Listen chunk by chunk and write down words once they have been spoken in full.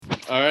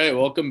All right,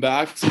 welcome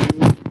back to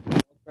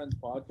Friends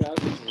Podcast,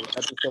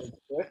 episode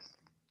 6.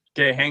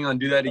 Okay, hang on.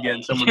 Do that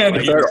again. Someone's Yeah,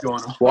 mic sure. is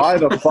going off. Why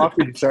the fuck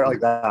would you start like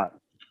that?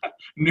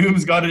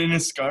 Noom's got it in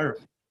his scarf.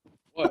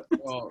 What?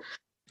 Oh,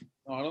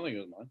 no, I don't think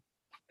it was mine.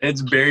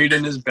 It's buried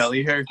in his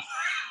belly hair.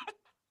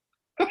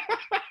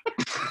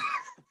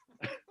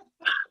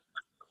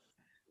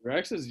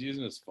 Rex is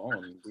using his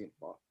phone and being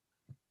fucked.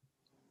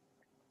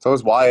 So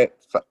is Wyatt.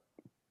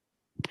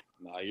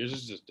 Nah, yours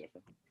is just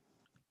different.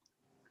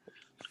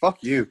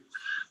 Fuck you.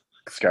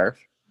 Scarf.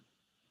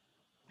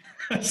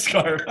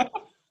 Scarf.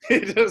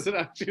 It doesn't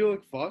actually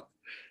look fucked.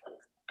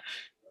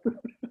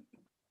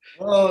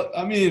 Well,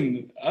 I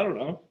mean, I don't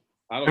know.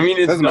 I I mean,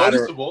 it's Doesn't matter.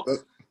 noticeable.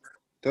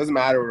 Doesn't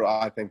matter what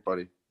I think,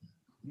 buddy.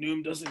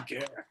 Noom doesn't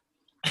care.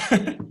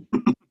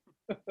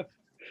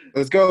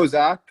 Let's go,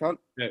 Zach. Cunt.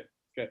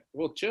 Okay,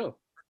 well, chill.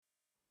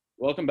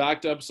 Welcome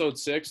back to episode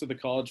 6 of the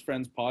College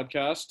Friends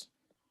Podcast.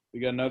 We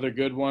got another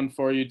good one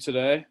for you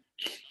today.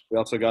 We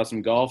also got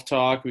some golf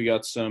talk. We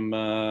got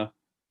some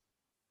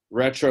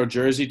retro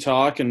jersey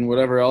talk and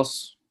whatever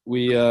else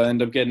we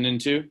end up getting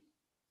into.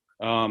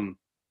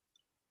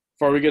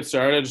 Before we get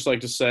started, I'd just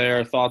like to say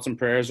our thoughts and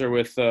prayers are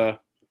with a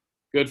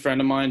good friend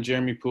of mine,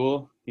 Jeremy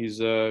Poole. He's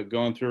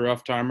going through a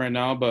rough time right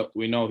now, but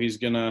we know he's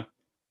gonna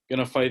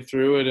fight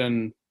through it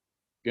and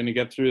gonna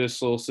get through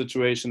this little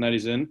situation that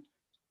he's in.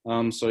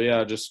 So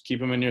yeah, just keep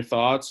him in your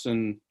thoughts,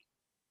 and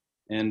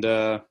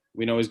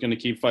we know he's gonna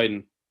keep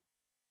fighting.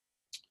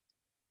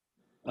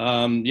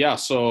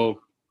 So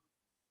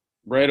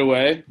right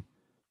away,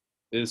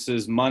 this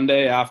is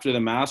Monday after the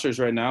Masters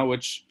right now,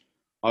 which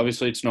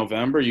obviously it's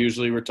November.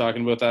 Usually we're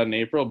talking about that in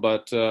April,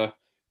 but it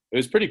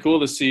was pretty cool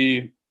to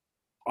see.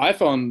 I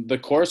found the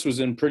course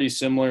was in pretty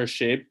similar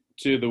shape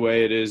to the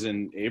way it is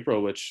in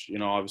April, which, you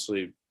know,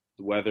 obviously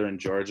the weather in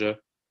Georgia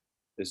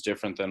is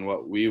different than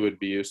what we would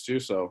be used to.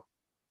 So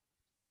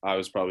I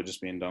was probably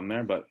just being dumb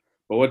there, but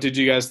what did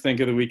you guys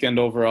think of the weekend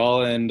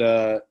overall and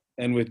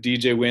with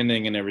DJ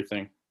winning and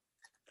everything?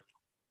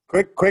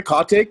 Quick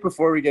hot take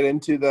before we get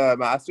into the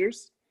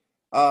Masters.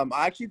 I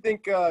actually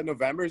think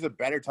November is a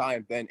better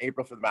time than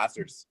April for the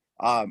Masters.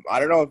 I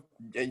don't know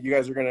if you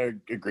guys are going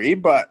to agree,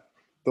 but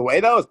the way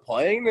that was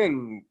playing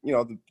and, you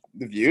know,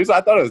 the views,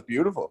 I thought it was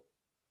beautiful.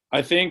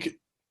 I think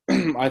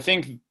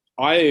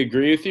I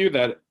agree with you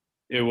that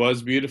it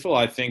was beautiful.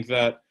 I think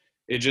that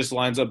it just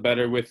lines up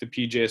better with the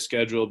PGA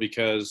schedule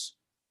because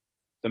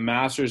the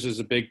Masters is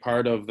a big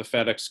part of the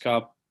FedEx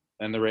Cup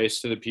and the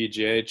race to the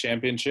PGA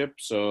Championship.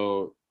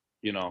 So,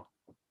 you know,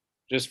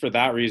 just for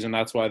that reason,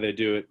 that's why they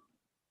do it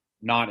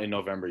not in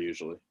November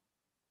usually.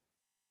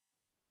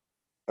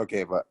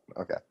 Okay. But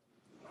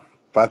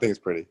I think it's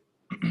pretty.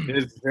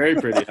 It's very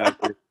pretty,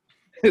 actually.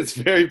 It's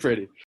very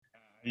pretty.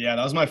 Yeah,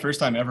 that was my first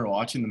time ever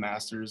watching the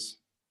Masters.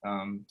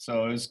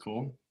 So it was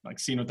cool, like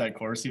seeing what that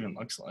course even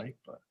looks like.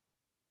 But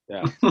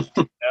Yeah.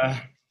 yeah,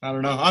 I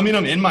don't know. I mean,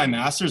 I'm in my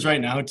Masters right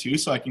now too,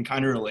 so I can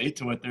kind of relate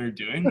to what they're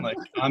doing. Like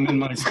I'm in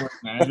my sports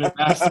management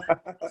Masters.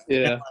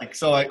 Yeah.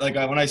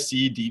 When I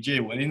see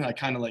DJ winning, I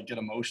kind of like get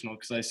emotional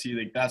because I see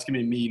like that's gonna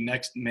be me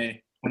next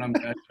May when I'm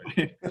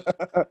graduating.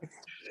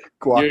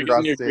 You're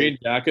getting your green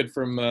jacket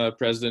from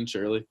President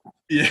Shirley.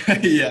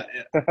 Yeah.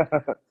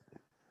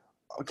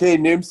 Okay,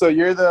 Noom.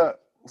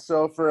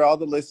 So for all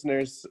the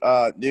listeners,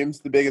 Noom's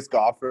the biggest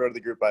golfer of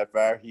the group by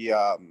far. He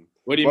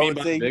What do you mean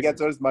by say big? he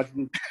gets out as much as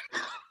he,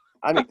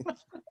 I mean,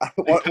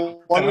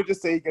 one would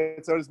just say he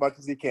gets out as much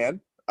as he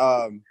can.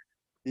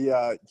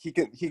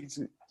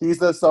 He's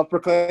the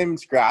self-proclaimed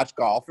scratch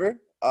golfer.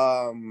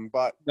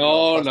 But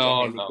No.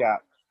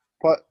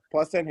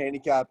 Plus 10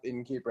 handicap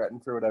in Cape Breton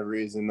for whatever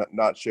reason,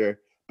 not sure.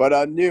 But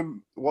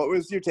Noom, what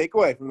was your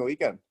takeaway from the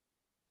weekend?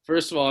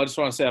 First of all, I just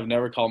want to say I've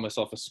never called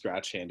myself a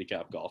scratch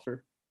handicap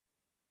golfer.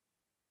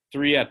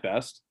 3 at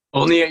best.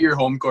 Only at your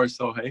home course,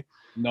 though, hey?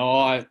 No,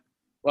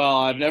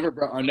 I've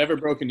never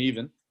broken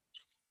even.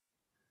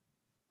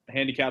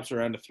 Handicaps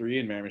around a 3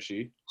 in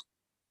Miramichi.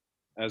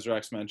 As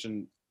Rex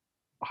mentioned,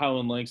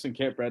 Highland Links and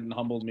Cape Breton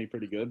humbled me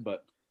pretty good.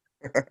 But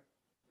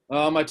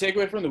my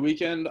takeaway from the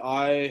weekend,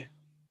 I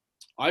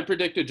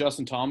predicted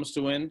Justin Thomas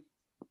to win.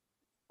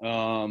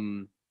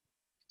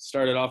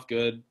 Started off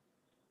good,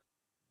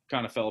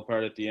 kind of fell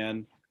apart at the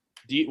end.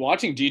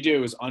 Watching DJ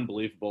was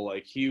unbelievable.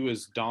 Like, he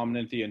was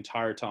dominant the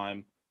entire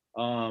time.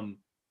 One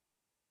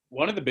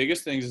of the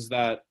biggest things is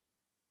that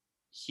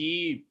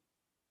he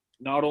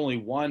not only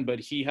won, but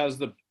he has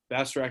the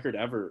best record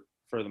ever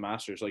for the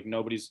Masters. Like,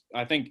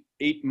 I think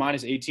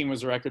 -18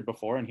 was the record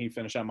before, and he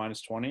finished at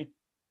 -20.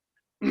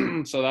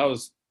 So that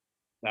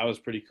was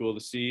pretty cool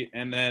to see.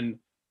 And then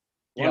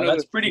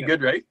That's pretty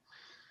good, right?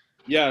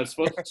 Yeah, it's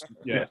supposed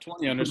to,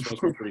 20 under is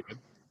supposed to be pretty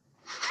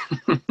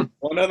good.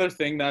 One other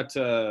thing that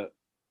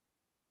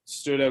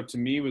stood out to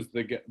me was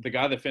the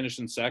guy that finished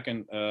in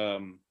second,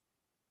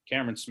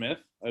 Cameron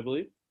Smith, I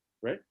believe,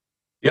 right?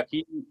 Yeah.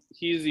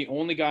 He's the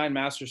only guy in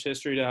Masters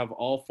history to have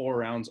all 4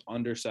 rounds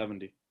under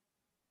 70.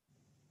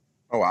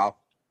 Oh, wow.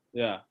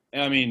 Yeah.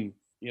 I mean,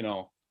 you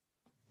know,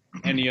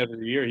 any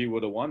other year he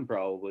would have won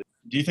probably.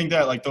 do you think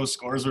that like those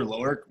scores were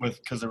lower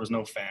because there was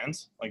no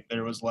fans? Like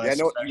there was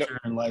less pressure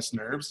and less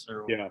nerves?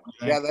 Or yeah,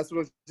 that's what I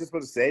was just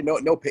about to say.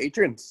 No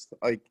patrons.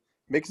 Like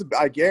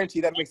I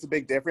guarantee that makes a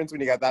big difference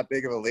when you got that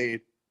big of a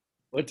lead.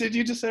 What did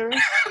you just say,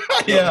 Ryan?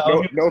 Yeah.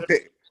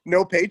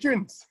 No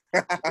patrons.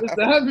 What does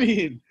that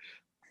mean?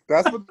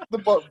 That's what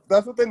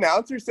the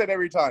announcer said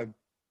every time.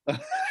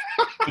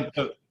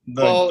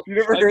 Well, you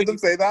never heard them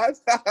say that?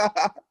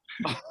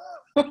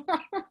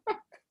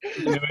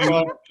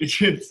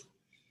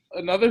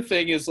 Another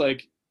thing is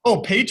like,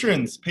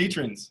 patrons.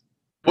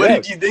 What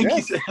did you think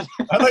he said?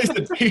 I thought you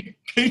said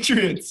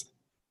patrons.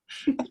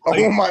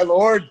 Oh my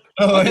lord!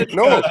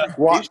 No,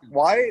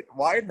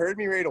 Wyatt heard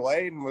me right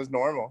away and was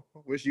normal.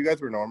 Wish you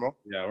guys were normal.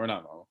 Yeah, we're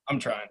not normal. I'm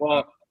trying.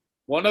 Well,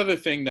 one other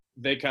thing that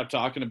they kept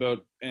talking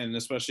about, and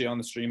especially on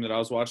the stream that I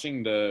was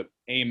watching, the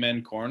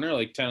Amen corner,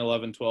 like 10,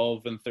 11,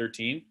 12, and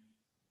 13.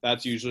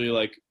 That's usually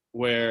like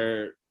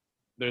where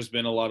there's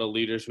been a lot of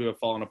leaders who have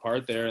fallen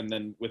apart there, and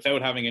then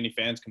without having any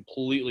fans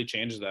completely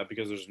changes that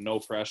because there's no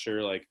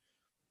pressure, like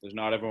there's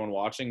not everyone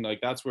watching. Like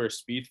that's where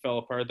Spieth fell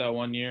apart that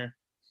one year,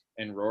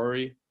 and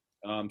Rory.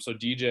 So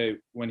DJ,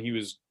 when he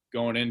was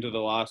going into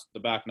the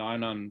back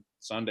nine on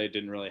Sunday,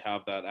 didn't really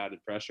have that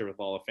added pressure with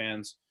all the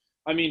fans.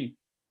 I mean,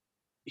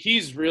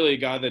 he's really a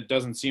guy that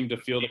doesn't seem to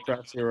feel the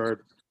pressure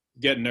or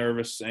get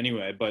nervous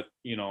anyway, but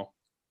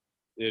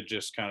it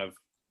just kind of,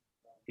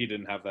 he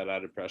didn't have that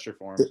added pressure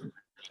for him.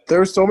 There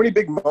were so many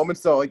big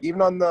moments though. Like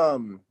even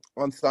on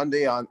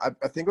Sunday I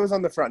think it was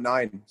on the front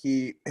nine,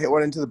 he hit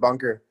one into the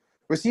bunker.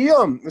 Was he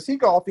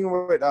golfing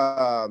with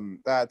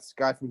that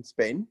guy from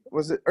Spain?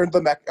 Was it or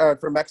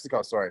from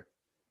Mexico? Sorry.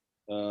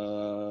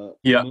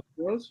 Yeah.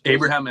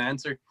 Abraham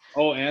Answer.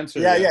 Oh, Answer.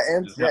 Yeah,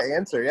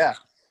 Answer. Yeah.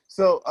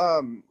 So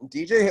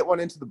DJ hit one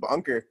into the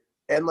bunker,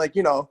 and like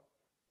he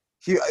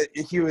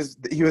was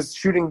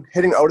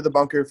hitting out of the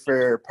bunker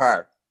for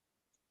par,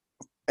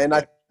 and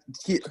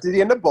did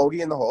he end up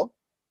bogeying the hole?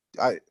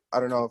 I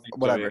don't know,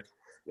 whatever.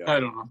 Yeah. I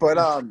don't know.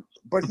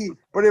 But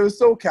it was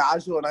so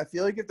casual, and I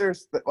feel like if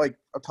there's like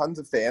tons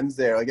of fans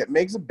there, like it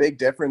makes a big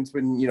difference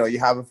when you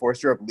have a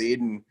 4-stroke lead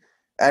and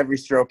every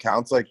stroke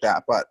counts like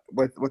that. But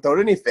without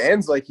any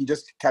fans, like he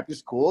just kept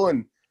his cool,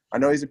 and I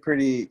know he's a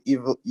pretty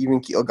even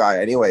keel guy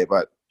anyway,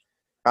 but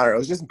I don't know, it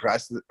was just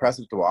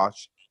impressive to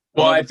watch.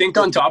 Well, I think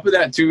on top of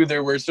that too,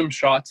 there were some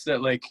shots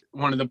that like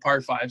one of the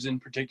par fives in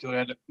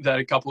particular that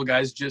a couple of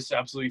guys just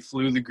absolutely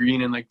flew the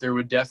green, and like there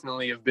would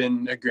definitely have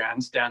been a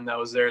grandstand that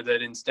was there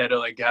that instead of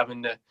like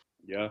having to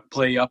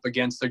play up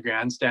against the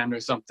grandstand or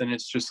something,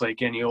 it's just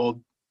like any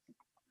old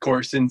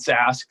course in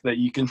Sask that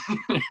you can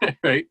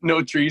right,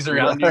 no trees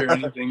around you or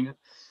anything.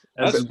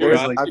 I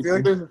feel like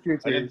there's a few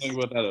trees. I didn't think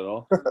about that at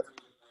all.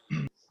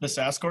 The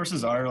SAS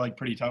courses are like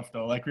pretty tough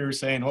though. Like we were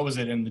saying, what was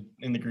it in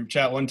the group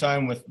chat one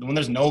time when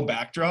there's no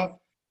backdrop?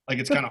 Like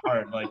it's kind of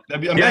hard. Like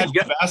imagine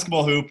a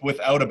basketball hoop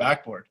without a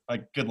backboard.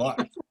 Like good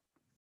luck.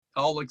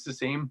 All looks the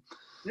same.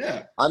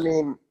 Yeah. I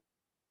mean,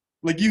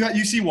 like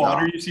you see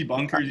water, you see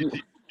bunkers, you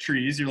see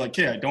trees. You're like,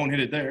 okay, don't hit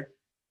it there.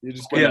 You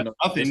just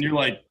nothing. You're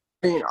like,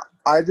 I mean,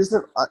 I just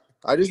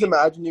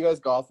imagine you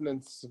guys golfing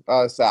in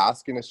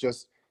Sask, and it's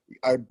just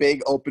a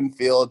big open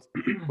field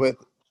with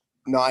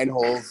 9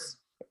 holes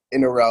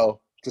in a row,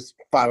 just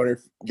 500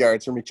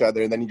 yards from each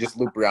other, and then you just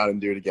loop around and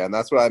do it again.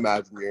 That's what I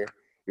imagine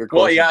your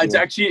course. Well, yeah,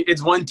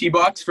 it's one tee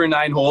box for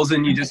 9 holes,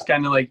 and you just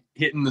kind of like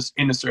hit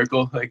in a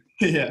circle, like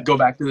go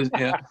back to this.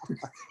 Yeah.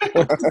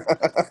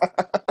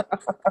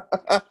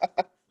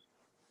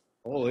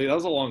 Holy, that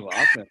was a long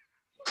laugh, man.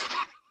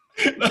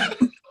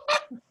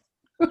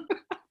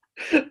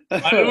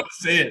 I don't want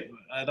to say it,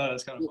 but I thought it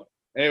was kind of fun.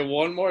 Hey,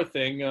 one more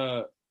thing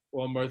on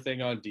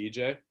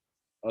DJ,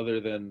 other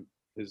than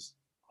his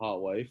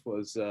hot wife,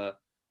 was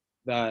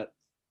that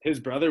his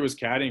brother was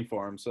caddying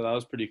for him, so that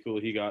was pretty cool.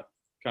 He got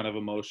kind of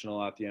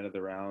emotional at the end of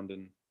the round,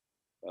 and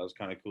that was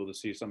kind of cool to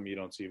see, something you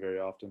don't see very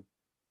often.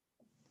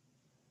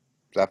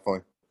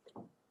 Definitely.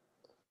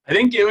 I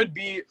think it would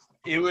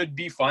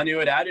be fun. It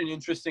would add an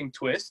interesting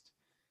twist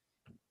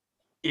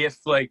if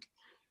like,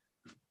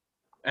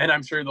 and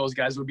I'm sure those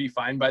guys would be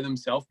fine by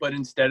themselves, but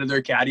instead of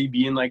their caddy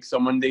being like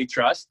someone they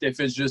trust, if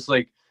it's just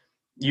like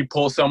you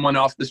pull someone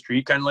off the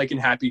street, kind of like in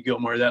Happy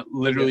Gilmore, that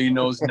literally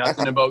knows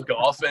nothing about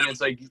golf, and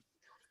it's like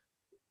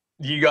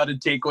you got to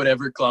take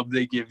whatever club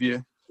they give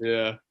you.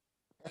 Yeah.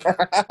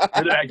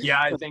 Like,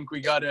 I think we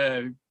got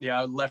a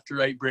left to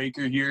right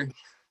breaker here.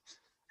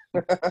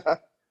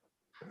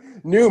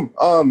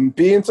 Noom,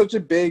 being such a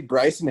big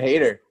Bryson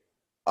hater,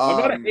 I'm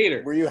not a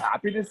hater. Were you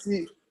happy to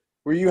see?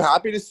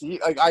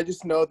 Like, I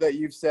just know that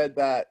you've said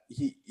that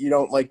you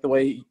don't like the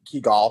way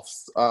he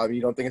golfs.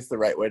 You don't think it's the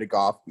right way to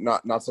golf.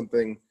 Not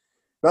the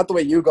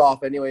way you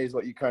golf, anyway, is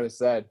what you kind of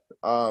said.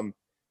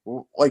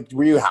 Like,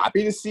 were you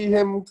happy to see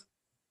him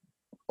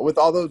with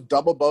all those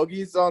double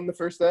bogeys on the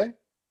first day?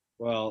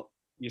 Well,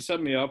 you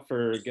set me up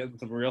for getting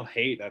some real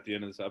hate at the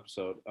end of this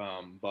episode.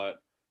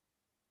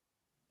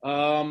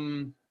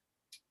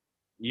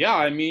 Yeah,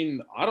 I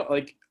mean,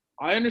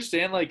 I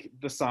understand like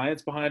the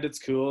science behind it's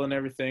cool and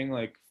everything,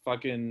 like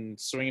fucking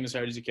swinging as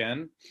hard as you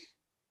can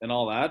and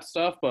all that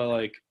stuff, but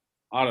like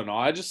I don't know.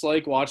 I just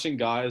like watching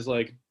guys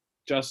like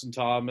Justin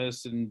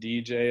Thomas and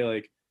DJ,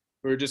 like,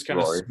 who are just kind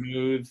of Rory.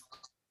 smooth,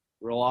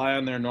 rely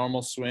on their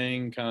normal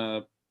swing, kind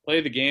of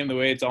play the game the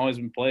way it's always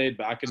been played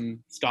back in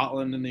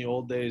Scotland in the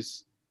old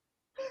days.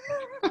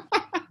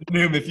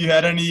 Noom, if you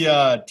had any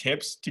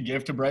tips to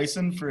give to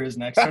Bryson for his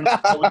next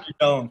tournament, what would you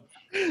tell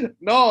him?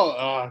 No,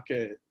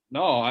 okay.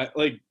 No,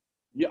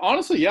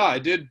 honestly, yeah, I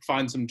did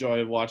find some joy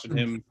of watching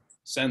him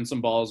send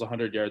some balls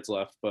 100 yards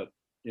left, but,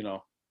 you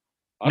know.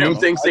 Noom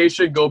thinks they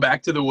should go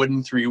back to the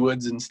wooden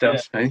 3-woods and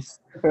stuff, right?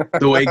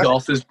 The way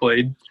golf is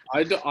played.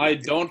 I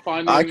don't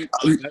find him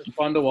as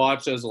fun to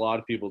watch as a lot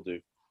of people do.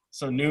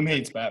 So Noom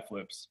hates bat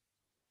flips.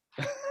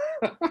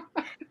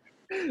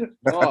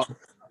 No.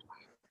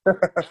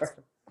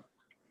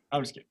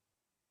 I'm just kidding.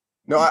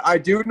 No, I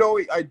do know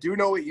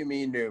what you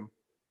mean, Noom.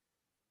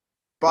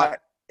 But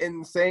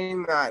in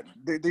saying that,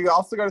 you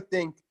also got to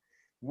think,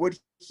 would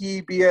he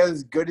be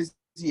as good as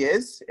he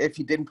is if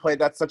he didn't play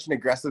that such an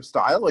aggressive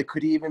style? Like,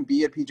 could he even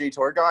be a PGA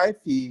Tour guy if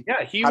he?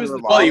 Yeah, he had was. to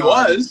The, rely Well, he on-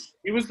 was.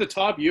 he was the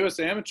top U.S.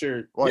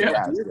 amateur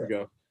Yeah. years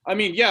ago. I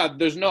mean, yeah,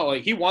 there's no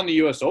like he won the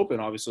U.S. Open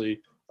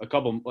obviously a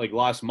couple like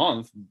last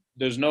month.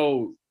 There's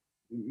no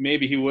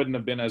maybe he wouldn't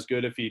have been as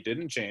good if he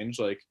didn't change.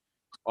 Like,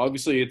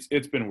 obviously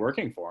it's been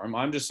working for him.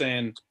 I'm just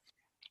saying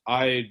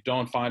I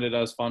don't find it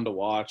as fun to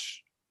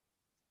watch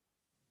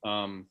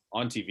on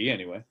TV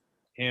anyway.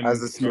 Him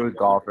as a smooth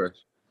golfer.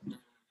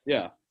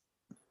 Yeah.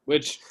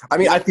 Which I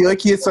mean, I feel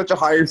like he has such a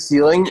higher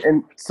ceiling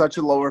and such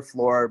a lower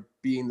floor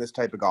being this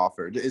type of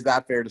golfer. Is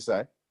that fair to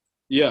say?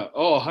 yeah,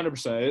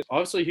 100%.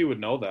 Obviously he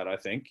would know that, I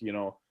think, you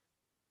know.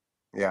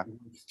 Yeah.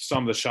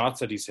 Some of the shots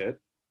that he's hit.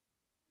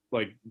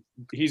 Like,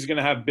 he's going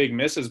to have big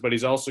misses, but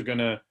he's also going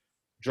to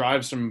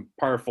drive some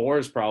par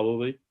fours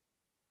probably.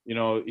 You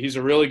know, he's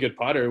a really good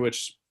putter,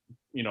 which,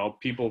 you know,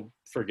 people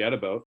forget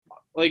about.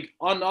 Like,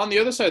 on the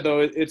other side, though,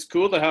 it's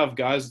cool to have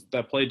guys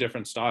that play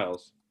different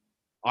styles.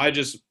 I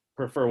just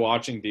prefer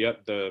watching the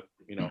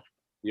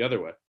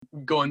other way.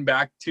 Going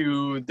back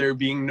to there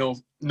being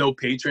no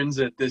patrons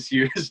at this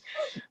year's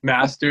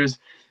Masters,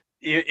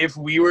 if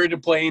we were to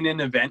play in an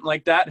event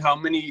like that, how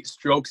many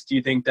strokes do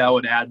you think that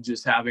would add,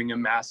 just having a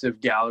massive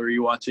gallery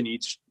watching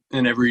each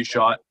and every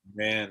shot?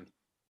 Man,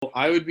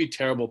 I would be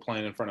terrible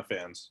playing in front of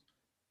fans.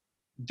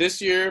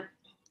 This year,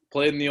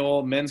 played in the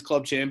old men's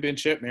club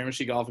championship,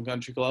 Miramichi Golf and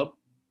Country Club.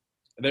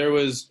 There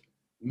was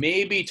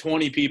maybe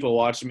 20 people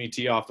watching me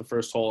tee off the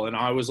first hole, and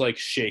I was like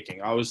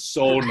shaking. I was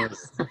so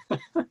nervous.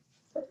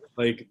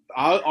 Like,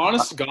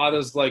 honest to God,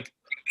 is like,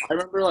 I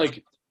remember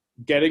like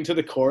getting to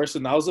the course,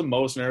 and that was the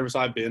most nervous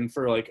I've been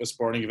for like a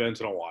sporting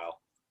event in a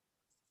while.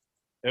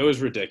 It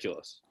was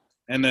ridiculous.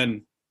 And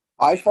then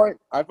I find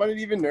it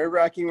even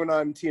nerve-wracking when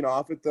I'm teeing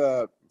off at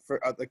the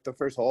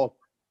first hole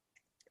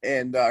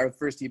and our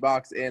first tee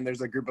box, and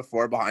there's a group of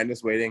 4 behind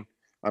us waiting.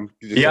 I'm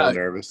just so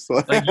nervous.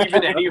 Like,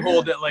 even any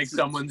hole that like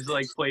someone's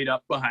like played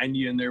up behind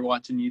you and they're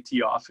watching you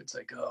tee off, it's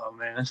like, oh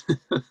man.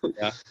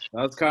 Yeah,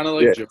 that's kind of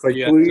like it's like,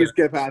 please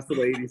get past the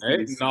ladies.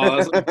 Right?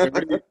 No, that's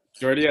like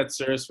Jordy at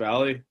Cirrus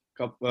Valley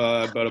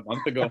about a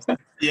month ago.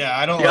 Yeah,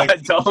 I don't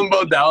tell them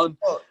about that one.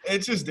 Well,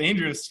 it's just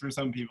dangerous for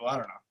some people. I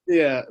don't know.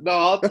 Yeah, no,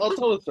 I'll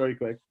tell the story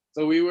quick.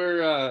 So we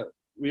were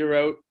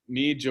out,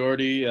 me,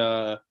 Jordy,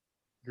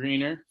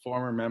 Greener,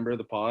 former member of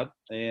the pod,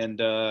 and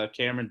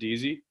Cameron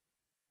Deasy.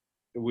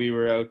 We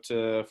were out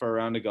for a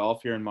round of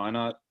golf here in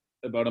Minot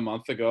about a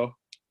month ago.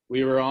 I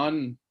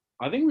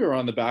think we were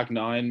on the back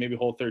 9, maybe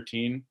hole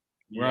 13.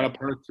 We're on a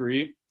par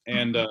 3,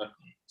 and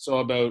so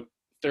about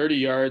 30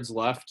 yards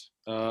left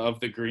of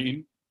the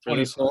green for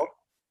this hole.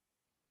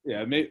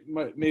 Yeah,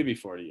 maybe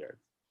 40 yards.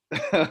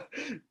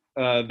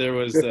 There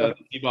was the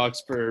tee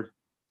box for.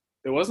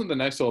 It wasn't the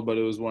next hole, but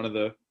it was one of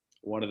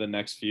the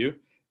next few.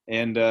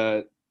 And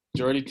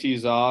Jordy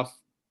tees off,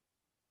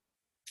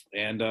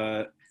 and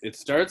it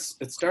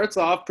starts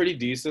off pretty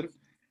decent,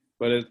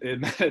 but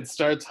it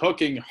starts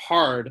hooking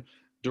hard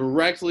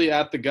directly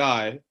at the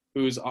guy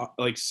who's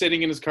like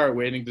sitting in his cart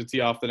waiting to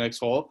tee off the next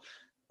hole.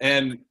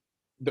 And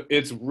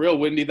it's real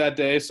windy that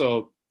day,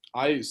 so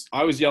I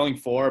was yelling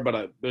 4,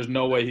 but there's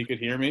no way he could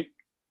hear me.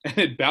 And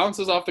it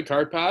bounces off the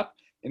cart path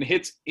and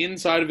hits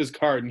inside of his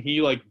cart, and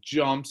he like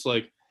jumps,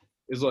 like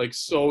is like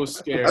so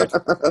scared.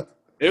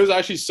 It was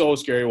actually so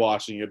scary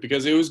watching it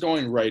because it was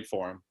going right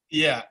for him.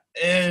 Yeah,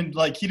 and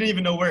like he didn't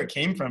even know where it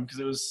came from because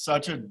it was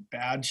such a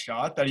bad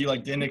shot that he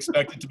like didn't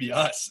expect it to be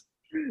us.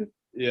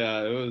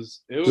 Yeah, it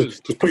was.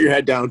 Just put your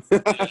head down.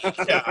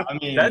 Yeah, I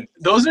mean,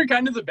 those are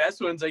kind of the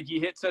best ones. Like, he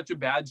hit such a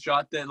bad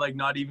shot that like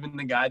not even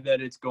the guy that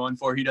it's going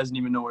for, he doesn't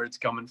even know where it's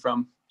coming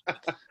from.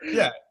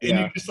 yeah, and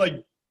you just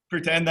like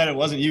pretend that it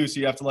wasn't you, so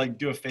you have to like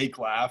do a fake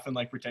laugh and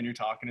like pretend you're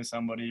talking to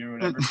somebody or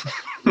whatever.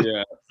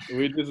 Yeah,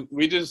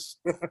 we just.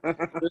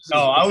 No,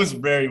 I was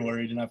very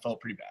worried and I felt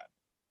pretty bad.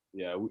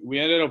 Yeah, we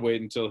ended up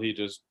waiting until he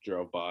just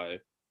drove by.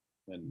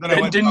 And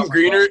didn't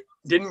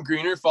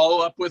Greener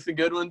follow up with a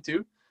good one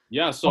too?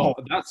 Yeah, so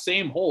that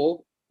same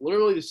hole,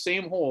 literally the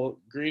same hole,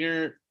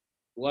 Greener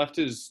left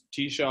his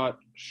tee shot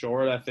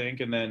short, I think,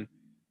 and then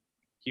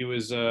he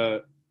was I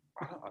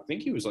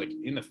think he was like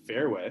in the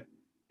fairway,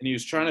 and he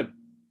was trying to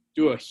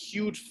do a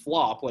huge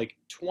flop like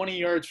 20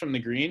 yards from the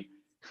green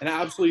and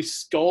absolutely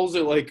skulls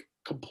it like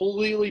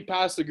completely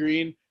past the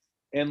green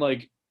and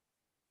like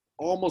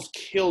almost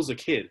kills a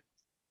kid.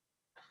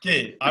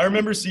 Okay, I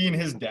remember seeing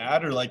his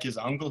dad or like his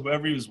uncle,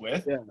 whoever he was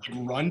with, Yeah.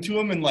 like, run to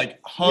him and like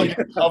hug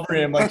and cover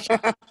him, like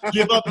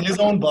give up his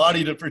own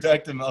body to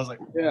protect him. I was like,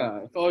 Yeah,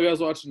 I felt like I was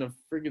watching a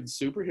freaking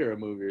superhero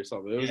movie or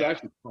something. It was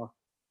actually fun.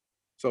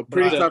 So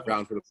pretty But, tough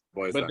round for the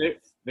boys. But then.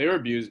 they were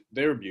beauties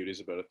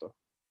about it though.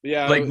 But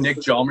yeah, Like Nick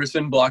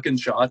Jalmerson blocking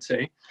shots,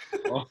 hey?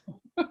 Oh.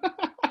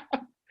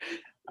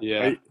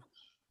 Yeah.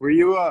 Were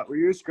you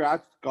a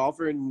scratch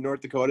golfer in North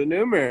Dakota,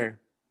 Noom, or?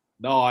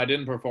 No, I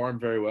didn't perform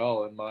very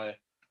well in my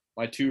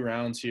 2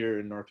 rounds here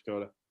in North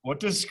Dakota. what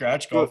does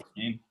scratch golf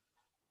mean?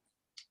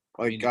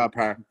 Like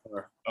par.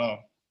 Oh,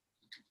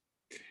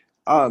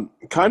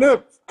 Kind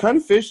of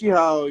fishy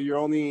how you're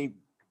only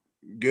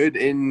good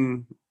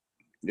in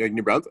like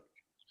New Brunswick.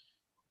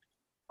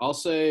 I'll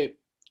say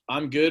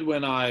I'm good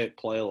when I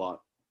play a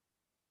lot.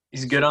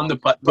 He's good on the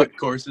putt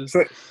courses.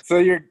 So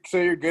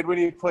you're good when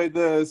you play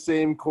the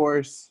same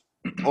course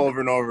over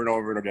and over and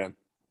over and again.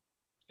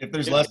 if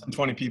there's less than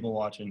 20 people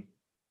watching.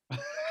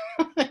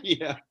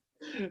 Yeah.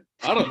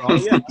 I don't know.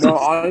 Yeah. No,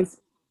 honest,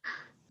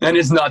 And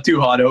it's not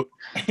too hot out.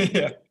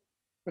 Yeah.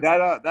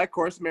 that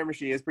course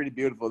membership is pretty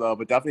beautiful though,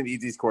 but definitely the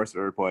easiest course I've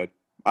ever played.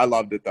 I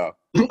loved it though.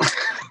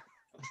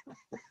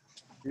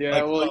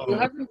 Yeah, well, you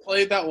haven't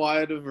played that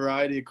wide a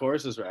variety of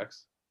courses,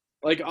 Rex.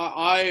 Like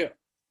I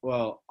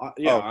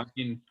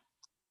mean,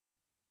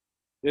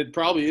 it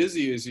probably is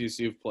the easiest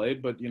you've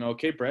played, but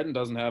Cape Breton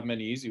doesn't have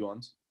many easy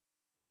ones.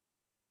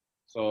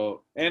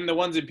 So, and the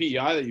ones in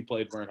PEI that you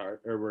played weren't hard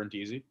or weren't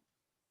easy.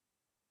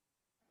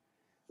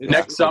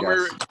 Next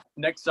summer,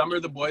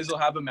 the boys will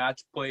have a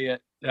match play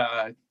at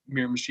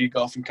Miramichi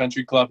Golf and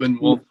Country Club, and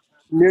we'll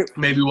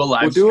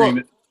live stream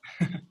it.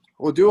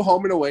 We'll do a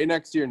home and away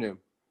next year, Noom.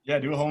 Yeah,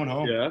 do a home and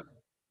home.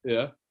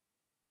 Yeah.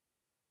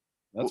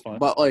 That's fine.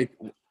 But like,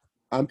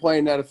 I'm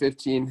playing at a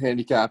 15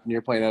 handicap, and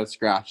you're playing at a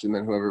scratch, and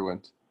then whoever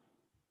wins.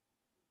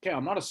 Okay,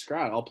 I'm not a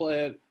scrat. I'll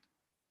play it.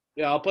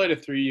 Yeah, I'll play it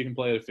at 3. You can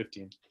play it at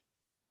 15.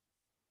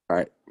 All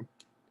right,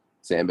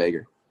 Sam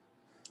Baker.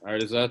 All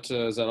right, is that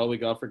all we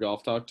got for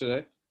golf talk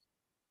today?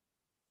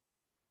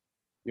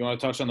 You want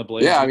to touch on the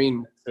Blades? Yeah, I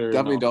mean,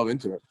 definitely delve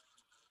into it.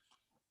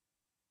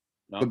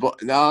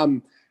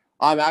 No?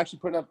 I'm actually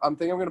putting up. I'm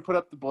going to put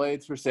up the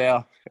Blades for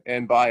sale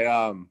and buy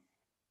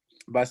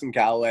some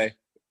Callaway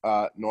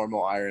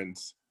normal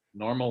irons.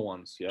 Normal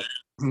ones, yep.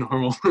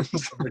 Normal.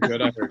 They're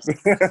good, I heard.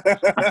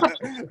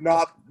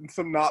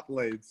 not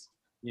blades.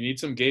 You need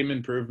some game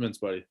improvements,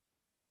 buddy.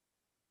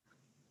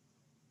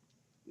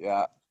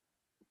 Yeah.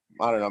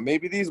 I don't know.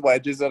 Maybe these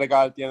wedges that I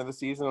got at the end of the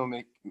season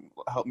will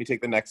help me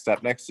take the next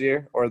step next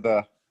year. Or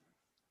it's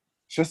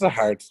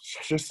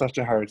just such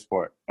a hard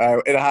sport. I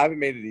haven't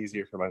made it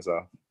easier for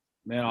myself.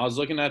 Man, I was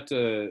looking at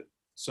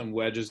some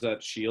wedges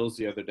at Shields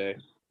the other day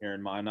here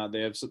in Minot.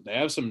 They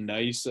have some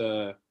nice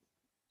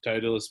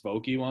Titleist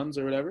Vokey ones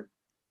or whatever.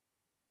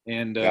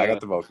 And I got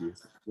the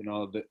Vokies.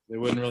 They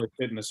wouldn't really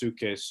fit in a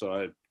suitcase, so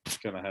I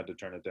kind of had to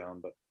turn it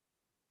down. But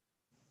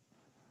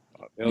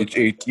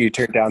you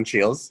turned down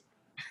Shields?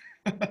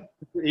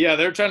 Yeah,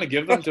 they're trying to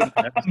give them to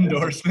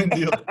endorsement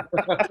deal.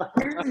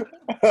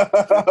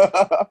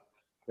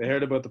 They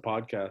heard about the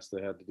podcast.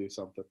 They had to do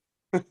something.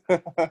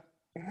 All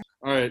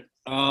right.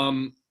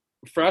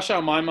 Fresh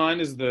on my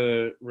mind is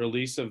the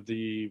release of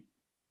they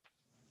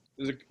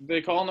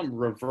calling them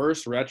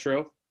reverse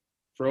retro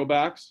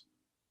throwbacks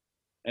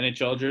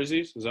NHL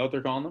jerseys. Is that what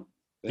they're calling them?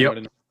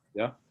 Yep.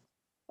 Yeah.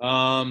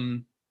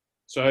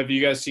 So have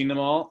you guys seen them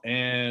all?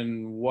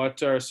 And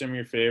what are some of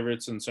your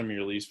favorites and some of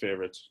your least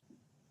favorites?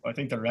 I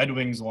think the Red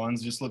Wings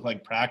ones just look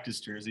like practice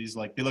jerseys.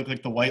 Like they look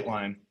like the white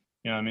line.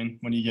 You know what I mean?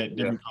 When you get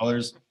different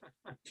colors.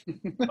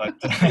 But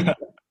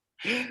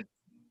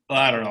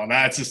I don't know.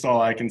 That's just all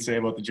I can say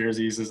about the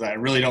jerseys is I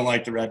really don't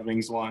like the Red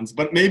Wings ones.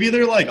 But maybe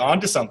they're like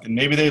onto something.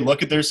 Maybe they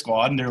look at their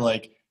squad and they're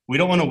like, we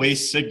don't want to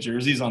waste sick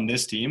jerseys on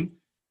this team.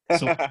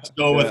 So let's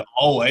go with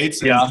all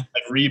whites and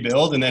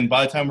rebuild. And then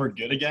by the time we're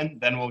good again,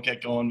 then we'll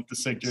get going with the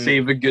sick jersey.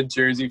 Save a good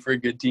jersey for a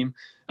good team.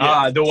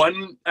 The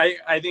one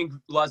I think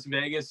Las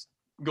Vegas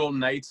Golden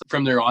Knights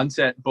from their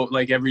onset, but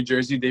like every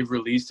jersey they've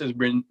released has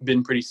been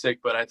pretty sick.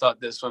 But I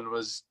thought this one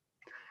was,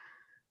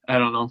 I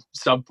don't know,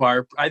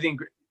 subpar. I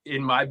think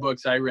in my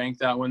books, I rank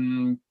that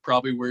one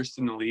probably worst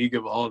in the league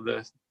of all of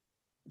the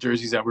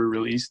jerseys that were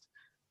released.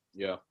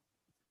 Yeah.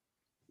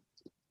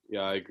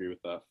 Yeah, I agree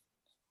with that.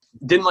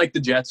 Didn't like the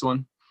Jets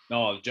one.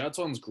 No, the Jets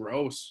one's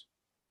gross.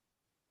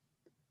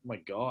 Oh my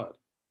God.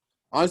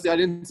 Honestly, I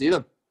didn't see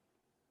them.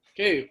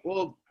 Okay,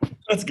 well.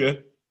 That's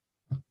good.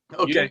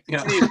 Okay,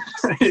 yeah.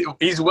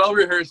 He's well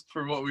rehearsed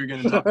for what we're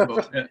going to talk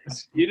about. Yeah.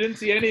 You didn't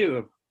see any of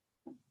them?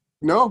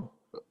 No.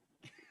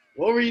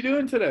 What were you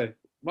doing today?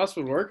 Must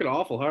have been working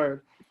awful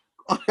hard.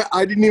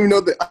 I didn't even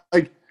know that.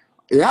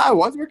 I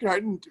was working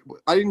hard.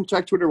 I didn't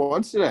check Twitter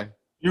once today.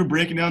 You were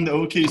breaking down the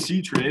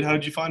OKC trade. How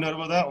did you find out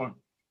about that one?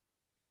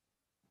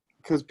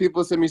 Because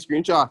people send me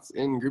screenshots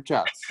in group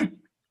chats.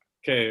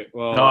 Okay,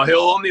 well. No, he'll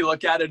only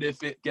look at it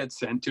if it gets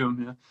sent to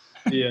him.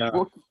 Yeah.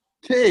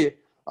 Okay, He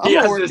I'm a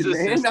has working his man.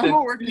 I'm assistant.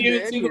 a working You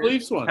didn't man see the here.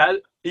 Leafs one.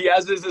 He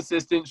has his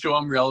assistant show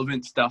him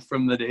relevant stuff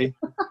from the day.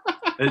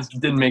 It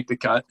didn't make the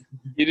cut.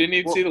 You didn't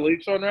even see the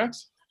Leafs one,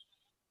 Rex?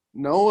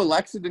 No,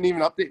 Alexa didn't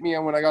even update me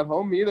on when I got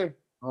home either.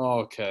 Oh,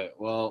 okay,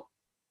 well.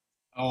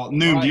 Oh,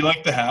 Noob, do you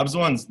like the Habs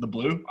ones, the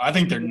blue? I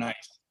think they're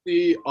nice.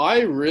 See,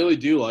 I really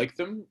do like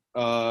them.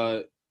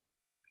 I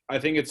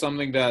think it's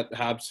something that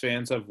Habs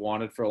fans have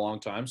wanted for a long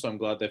time, so I'm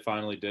glad they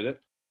finally did it.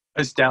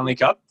 A Stanley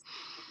Cup?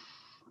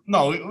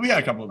 No, we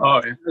had a couple of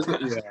Oh,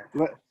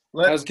 Yeah.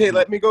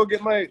 Let me go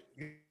get my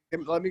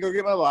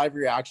live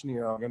reaction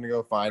here. I'm gonna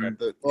go find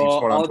the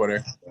Leafs one on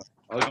Twitter.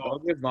 I'll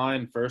give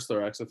mine first, though,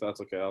 Rex, if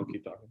that's okay. I'll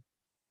keep talking.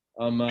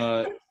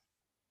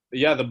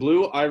 Yeah, the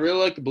blue. I really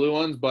like the blue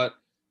ones, but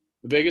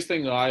the biggest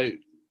thing that I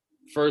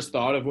first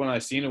thought of when I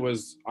seen it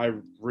was I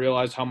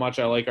realized how much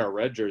I like our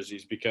red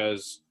jerseys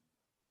because.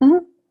 Mhm.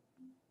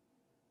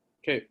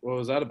 Okay, what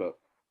was that about?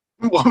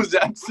 what was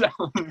that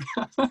sound?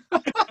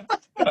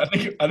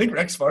 I think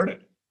Rex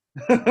farted.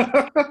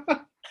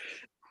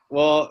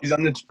 Well, He's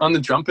on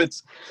the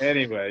trumpets.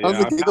 anyway, How's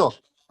yeah, the giggle?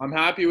 I'm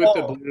happy with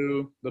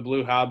the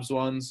blue Habs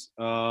ones.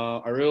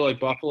 I really like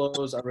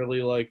Buffaloes. I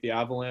really like the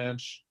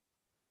Avalanche.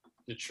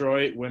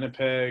 Detroit,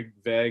 Winnipeg,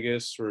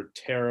 Vegas were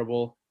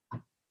terrible.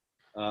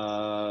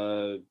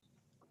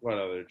 What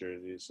other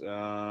jerseys?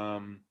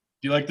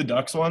 Do you like the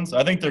Ducks ones?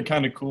 I think they're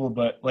kind of cool,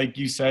 but like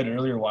you said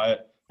earlier,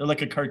 Wyatt, they're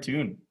like a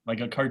cartoon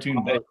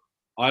duck.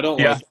 I don't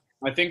Yeah. like.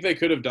 I think they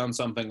could have done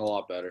something a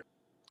lot better.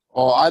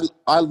 Oh,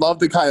 I love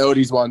the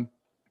Coyotes one.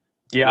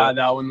 Yeah,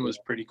 that one was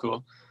pretty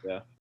cool.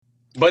 Yeah.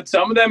 But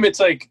some of them, it's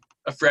like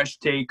a fresh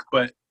take,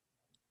 but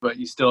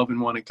you still haven't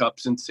won a cup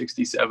since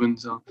 '67.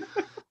 So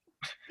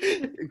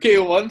Okay,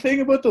 one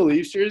thing about the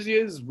Leafs jersey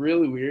is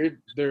really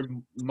weird. There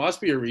must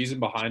be a reason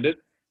behind it.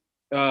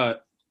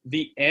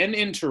 The N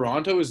in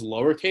Toronto is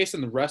lowercase,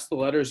 and the rest of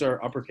the letters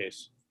are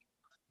uppercase.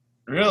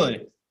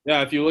 Really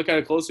Yeah, if you look at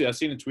it closely, I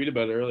seen a tweet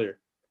about it earlier.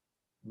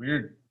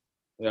 weird.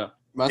 Yeah.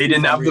 they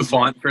didn't have the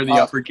font for the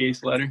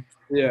uppercase letter.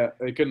 Yeah,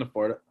 they couldn't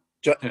afford it.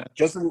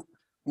 Just an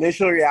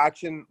initial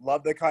reaction.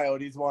 Love the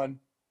Coyotes one.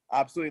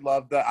 Absolutely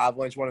love the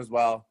Avalanche one as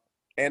well.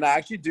 And I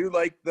actually do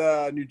like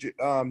the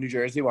New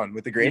Jersey one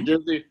with the green. New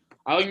Jersey.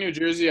 I like New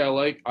Jersey. I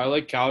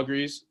like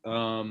Calgary's.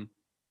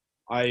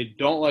 I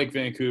don't like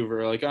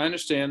Vancouver. Like I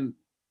understand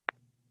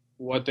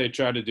what they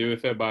tried to do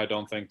with it, but I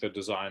don't think the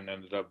design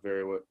ended up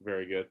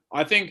very good.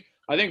 I think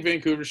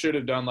Vancouver should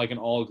have done like an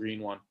all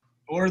green one.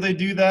 Or they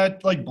do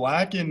that like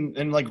black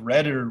and like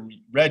red or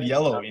red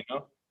yellow, you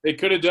know? They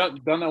could have done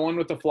that one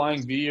with the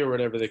flying V or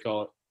whatever they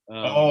call it.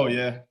 Oh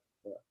yeah.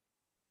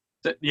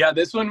 Yeah,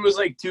 this one was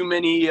like too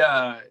many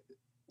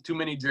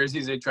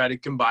jerseys they tried to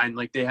combine.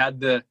 Like they had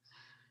the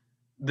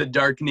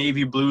dark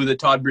navy blue, the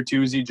Todd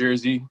Bertuzzi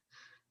jersey,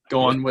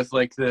 going with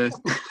like the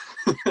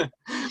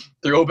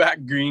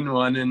throwback green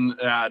one, and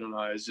I don't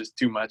know, it was just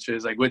too much. It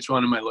was like, which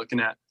one am I looking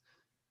at?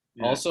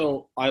 Yeah.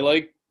 Also, I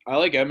like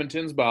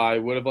Edmonton's, but I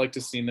would have liked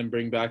to seen them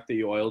bring back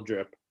the oil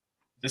drip.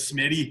 The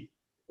Smitty.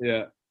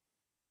 Yeah,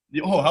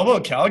 Oh, how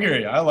about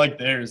Calgary? I like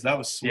theirs. That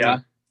was sweet. Yeah,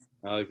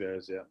 I like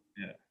theirs. Yeah.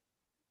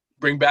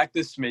 bring back the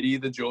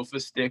Smitty, the Jofa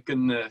stick,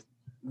 and the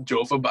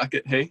Jofa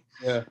bucket. Hey,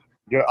 Yeah.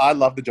 Yeah, I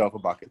love the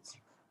Joffa buckets.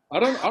 I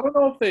don't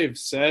know if they've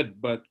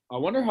said, but I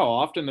wonder how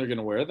often they're going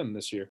to wear them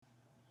this year.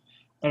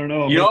 I don't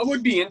know. you know what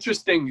would be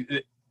interesting?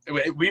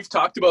 We've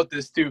talked about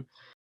this too.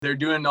 They're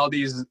doing all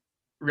these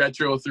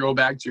retro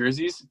throwback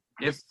jerseys.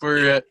 If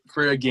for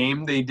a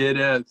game they did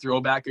a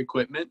throwback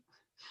equipment,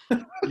 I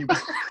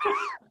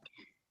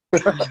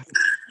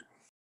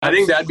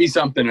think that'd be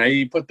something, right?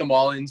 You put them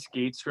all in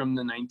skates from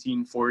the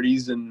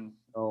 1940s, and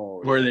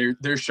where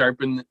they're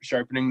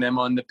sharpening them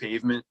on the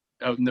pavement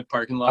out in the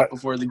parking lot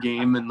before the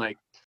game, and like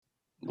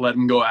let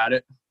them go at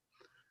it.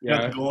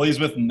 Yeah, the goalies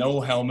with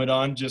no helmet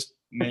on, just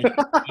make.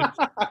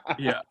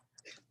 Yeah.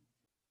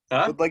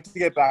 Huh? I'd like to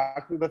get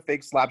back to the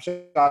fake slap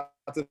shots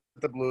at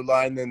the blue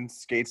line, then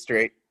skate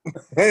straight,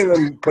 and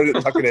then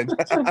tuck it in.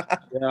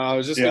 Yeah, I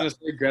was just going to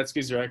say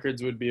Gretzky's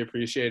records would be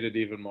appreciated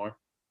even more.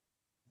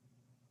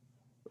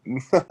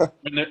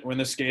 when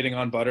they're skating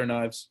on butter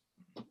knives.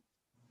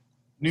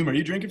 Noom, are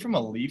you drinking from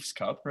a Leafs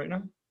cup right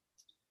now?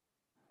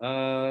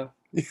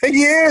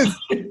 He is.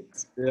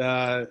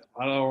 Yeah,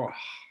 I don't.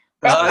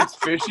 That's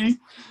fishy.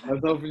 I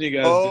was hoping you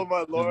guys. Oh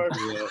my lord.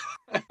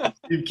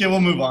 Okay, we'll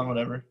move on.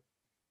 Whatever.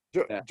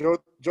 Joe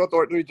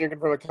Thornton will be drinking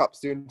from a cup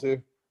soon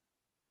too.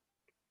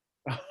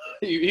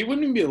 He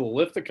wouldn't even be able to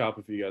lift the cup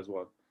if you guys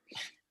won.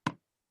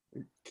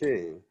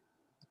 Okay,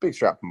 big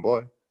strapping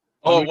boy.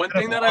 Oh, one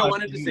thing that I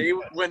wanted to say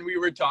when we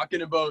were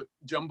talking about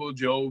Jumbo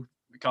Joe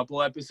a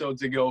couple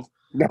episodes ago.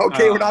 No,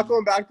 okay, we're not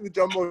going back to the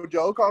Jumbo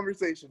Joe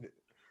conversation.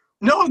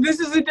 No, this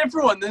is a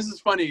different one. This is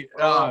funny.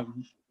 Well,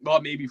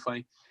 maybe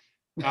funny.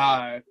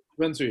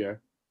 Spencer, yeah.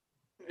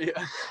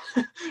 Yeah.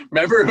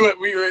 Remember when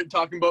we were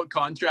talking about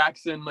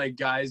contracts and like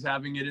guys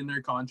having it in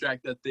their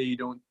contract that they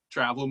don't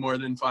travel more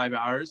than 5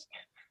 hours?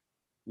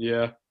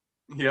 Yeah.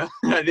 Yeah,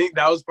 I think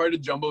that was part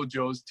of Jumbo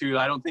Joe's too.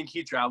 I don't think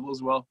he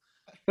travels well.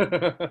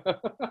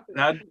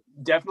 That'd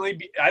definitely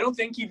be. I don't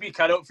think he'd be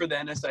cut out for the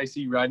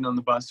NSIC riding on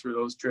the bus for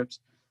those trips.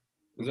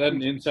 Is that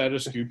an insider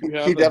scoop you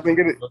have? He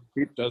definitely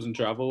doesn't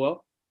travel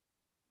well.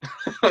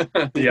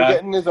 He'd be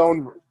getting his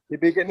own. He'd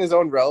be getting his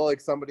own rel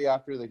like somebody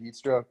after the heat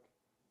stroke.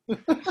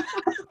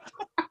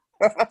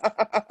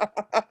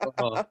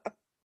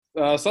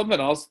 Something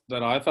else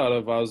that I thought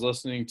of. I was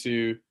listening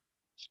to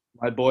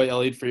my boy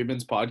Elliot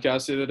Friedman's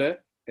podcast the other day,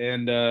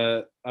 and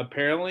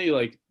apparently,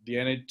 like the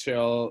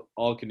NHL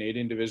All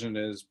Canadian division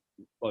is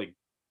like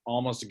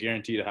almost a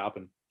guarantee to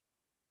happen.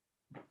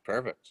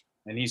 Perfect.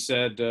 And he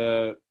said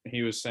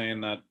he was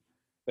saying that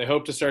they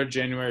hope to start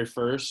January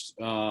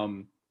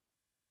 1st,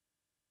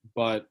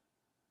 but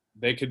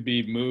they could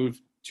be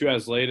moved to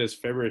as late as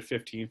February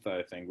 15th,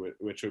 I think,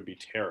 which would be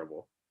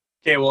terrible.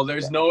 Okay, well,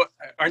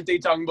 aren't they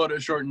talking about a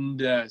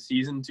shortened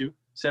season too?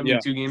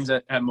 72 games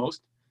at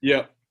most?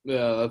 Yeah,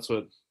 that's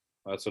what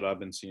I've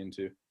been seeing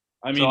too.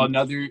 I mean, so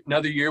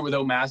another year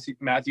without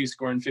Matthews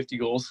scoring 50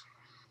 goals.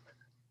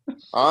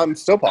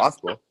 Still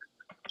possible.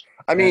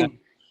 I mean,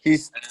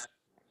 Kane's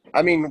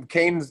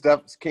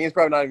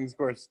probably not even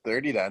scores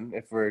 30 then,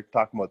 if we're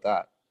talking about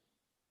that.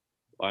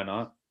 Why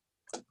not?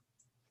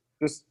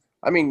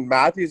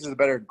 Matthews is a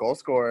better goal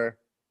scorer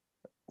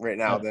right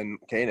now than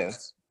Kane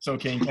is. So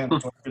Kane can't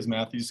score because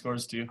Matthews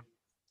scores too.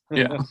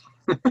 Yeah.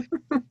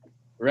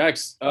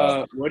 Rex,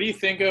 what do you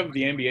think of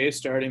the NBA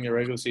starting the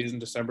regular season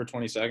December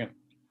 22nd?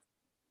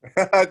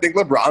 I think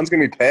LeBron's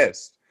gonna be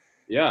pissed.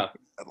 Yeah.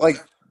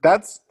 Like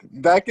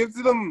that gives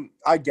them.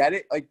 I get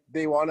it. Like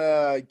they want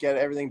to get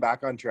everything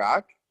back on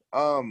track.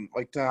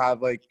 Like to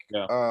have like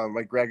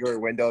regular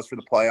windows for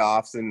the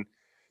playoffs, and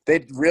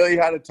they really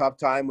had a tough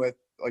time with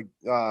like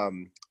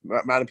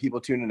amount of people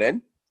tuning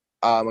in.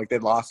 Like they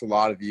lost a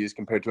lot of views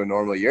compared to a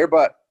normal year,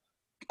 but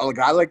a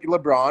guy like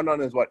LeBron on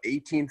his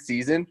 18th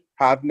season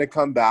having to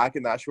come back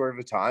in that short of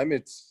a time,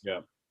 it's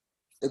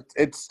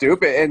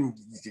stupid. And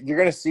you're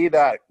gonna see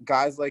that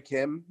guys like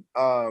him,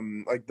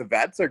 like the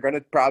vets, are gonna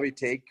probably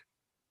take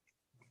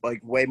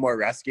like way more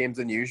rest games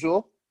than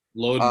usual.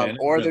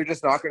 Or they're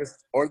just not gonna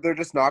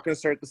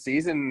start the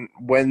season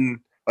when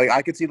like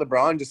I could see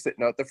LeBron just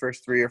sitting out the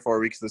first 3 or 4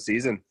 weeks of the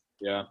season.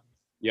 Yeah.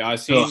 I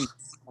seen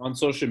on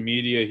social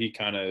media he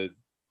kind of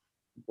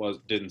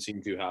didn't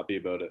seem too happy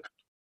about it.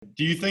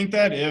 Do you think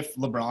that if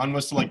LeBron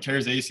was to like tear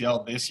his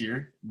ACL this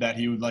year, that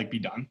he would like be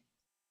done?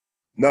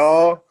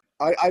 No,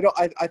 I don't.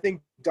 I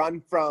think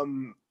done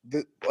from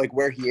the like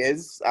where he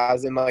is,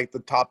 as in like the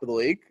top of the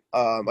league.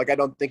 Like I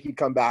don't think he'd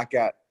come back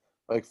at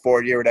like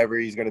 40 or whatever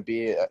he's going to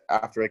be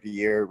after like a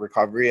year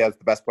recovery as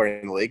the best player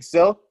in the league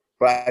still.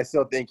 But I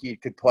still think he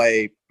could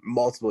play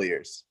multiple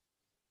years.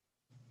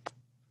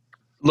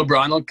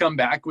 LeBron will come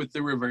back with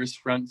the reverse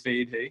front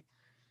fade, hey?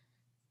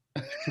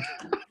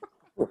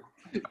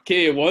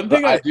 Okay, one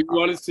thing I do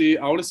want to see,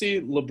 I want to see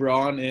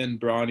LeBron and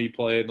Bronny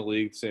play in the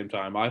league at the same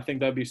time. I think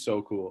that'd be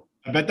so cool.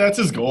 I bet that's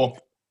his goal.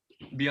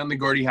 Be on the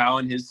Gordie Howe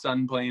and his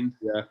son playing.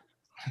 Yeah,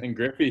 and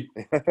Griffey.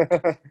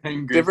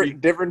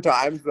 Different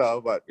times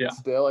though, but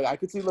still, like I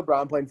could see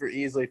LeBron playing for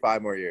easily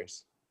 5 more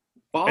years.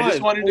 I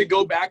just wanted to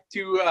go back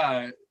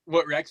to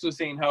what Rex was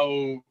saying,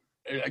 how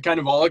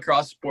kind of all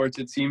across sports,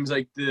 it seems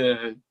like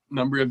the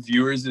number of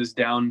viewers is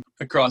down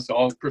across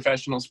all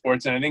professional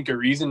sports. And I think a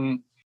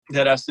reason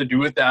that has to do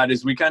with that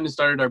is we kind of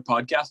started our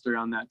podcast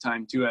around that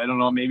time too. I don't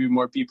know, maybe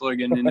more people are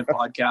getting into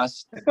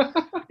podcasts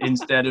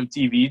instead of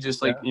TV,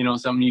 just like,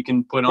 something you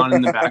can put on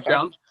in the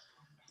background.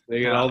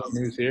 They get all the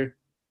news here.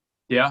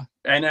 Yeah.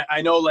 And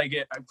I know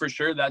for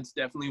sure that's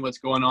definitely what's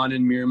going on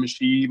in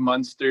Miramichi,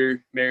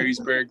 Munster,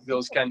 Marysburg,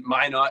 those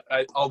Minot,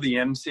 all the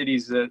M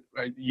cities that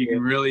you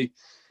can really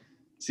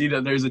see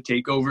that there's a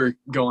takeover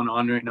going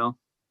on right now.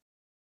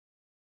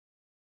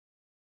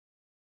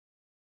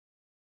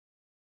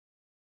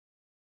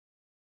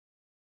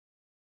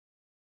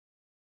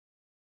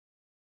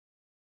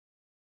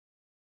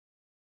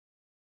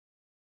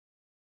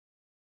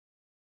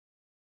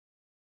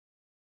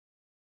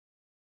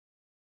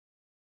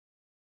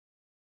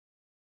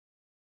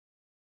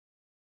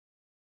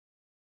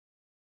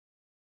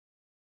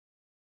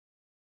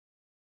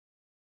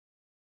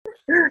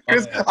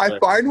 Because I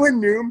find when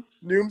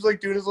Noom's like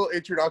doing his little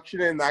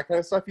introduction and that kind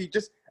of stuff, he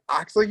just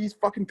acts like he's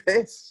fucking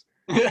pissed.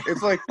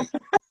 It's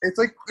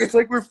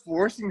like we're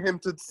forcing him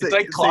to say. It's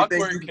like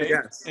clockwork.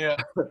 Yes. Yeah.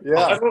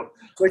 Yeah.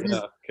 Like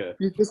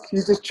he's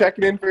just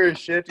checking in for his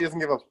shit. He doesn't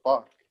give a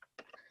fuck.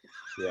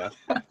 Yeah.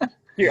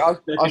 Here,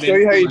 I'll show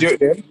you how you do it,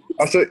 dude.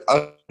 I'll show you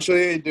how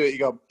you do it. You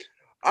go,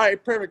 all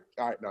right, perfect.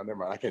 All right, no, never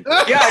mind. I can't do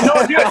it. Yeah,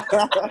 no, do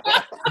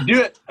it.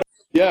 Do it.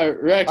 Yeah,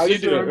 Rex, you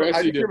do it. Rex,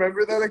 I just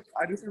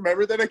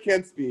remember that I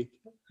can't speak.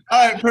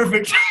 All right,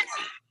 perfect.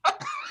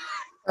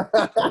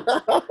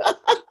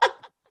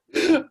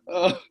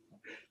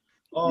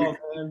 Oh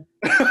man.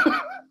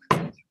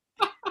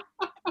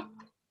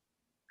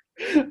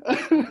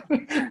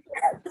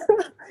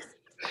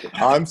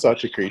 I'm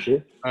such a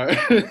creature. All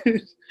right.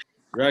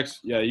 Rex,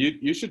 yeah,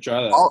 you should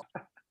try that.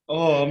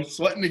 Oh, I'm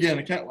sweating again.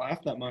 I can't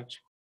laugh that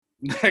much.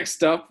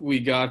 Next up, we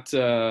got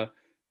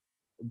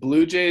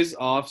Blue Jays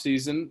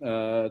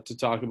offseason to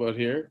talk about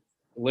here.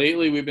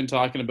 Lately, we've been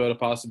talking about a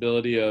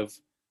possibility of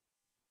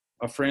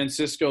a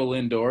Francisco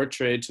Lindor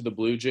trade to the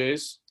Blue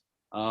Jays.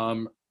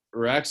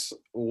 Rex,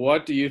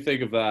 what do you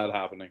think of that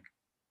happening?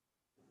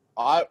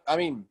 I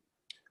mean,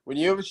 when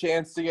you have a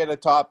chance to get a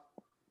top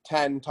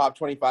 10, top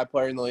 25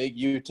 player in the league,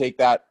 you take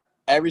that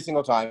every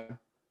single time.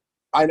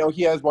 I know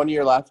he has 1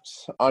 year left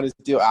on his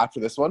deal after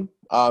this one.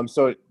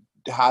 So it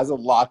has a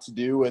lot to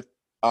do with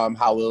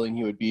how willing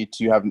he would be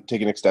to have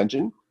take an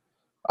extension.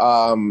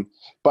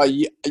 But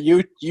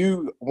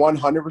you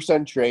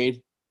 100%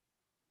 trade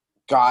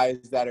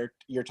guys that are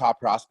your top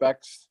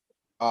prospects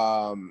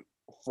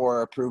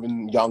for a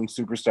proven young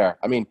superstar.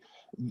 I mean,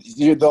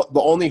 the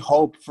only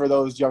hope for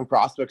those young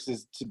prospects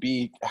is to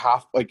be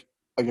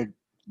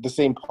the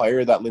same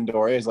player that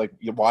Lindor is. Like,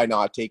 why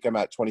not take him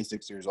at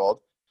 26 years old?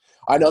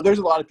 I know there's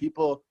a lot of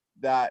people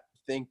that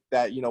think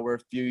that, we're a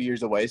few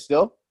years away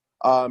still,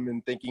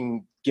 and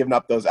thinking giving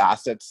up those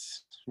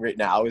assets right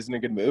now isn't a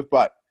good move.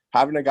 But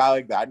having a guy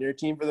like that in your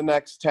team for the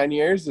next 10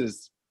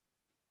 years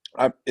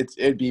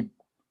it'd be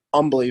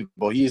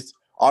unbelievable. He's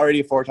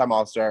already a 4-time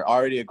All-Star,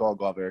 already a Gold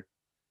Glover.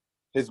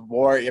 His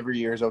WAR every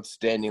year is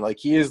outstanding. Like,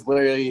 he is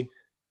literally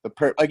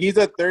he's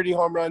a 30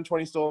 home run,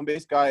 20 stolen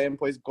base guy and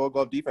plays Gold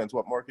Glove defense.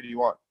 What more could you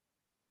want?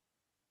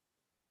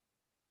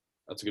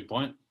 That's a good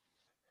point.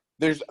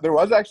 There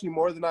was actually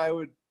more than I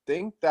would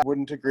think that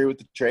wouldn't agree with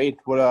the trade.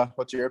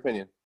 What's your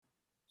opinion?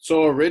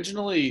 So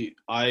originally,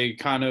 I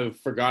kind of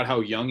forgot how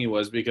young he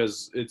was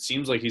because it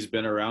seems like he's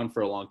been around for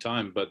a long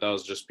time, but that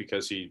was just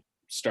because he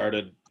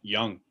started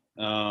young.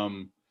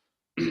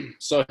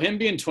 So him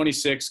being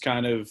 26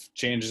 kind of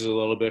changes a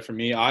little bit for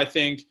me. I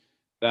think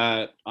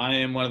that I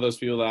am one of those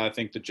people that I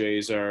think the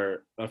Jays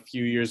are a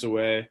few years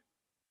away.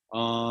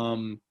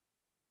 I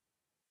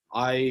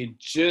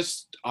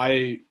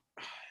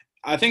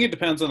think it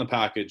depends on the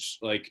package.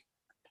 Like,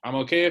 I'm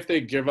okay if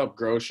they give up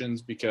Groshans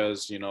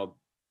because, I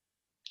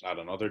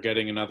don't know, they're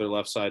getting another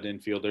left side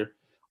infielder.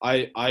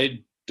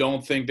 I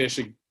don't think they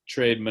should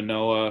trade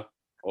Manoah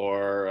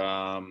or,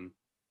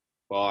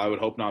 I would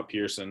hope not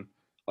Pearson.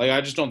 Like,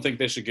 I just don't think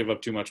they should give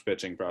up too much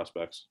pitching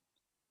prospects.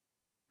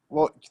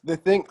 Well, the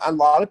thing, a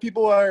lot of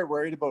people are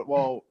worried about,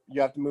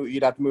 you'd have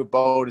to move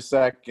Bo to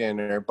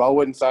second, or Bo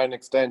wouldn't sign an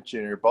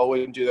extension, or Bo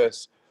wouldn't do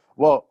this.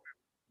 Well,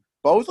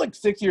 Bo's like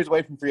 6 years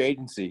away from free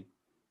agency.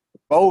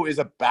 Bo is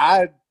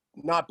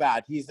not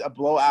bad. He's a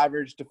below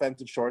average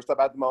defensive shortstop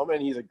at the moment,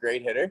 and he's a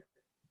great hitter.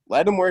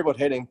 Let him worry about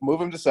hitting.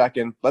 Move him to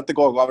second. Let the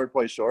Gold Glover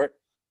play short.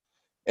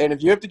 And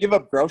if you have to give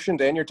up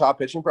Groshans and your top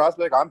pitching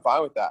prospect, I'm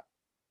fine with that.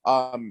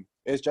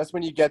 It's just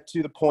when you get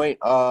to the point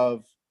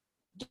of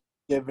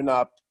giving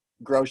up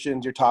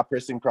Groshans, your top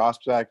pitching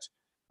prospect,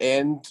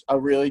 and a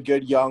really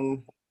good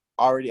young,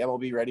 already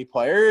MLB ready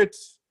player,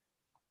 it's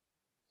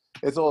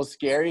a little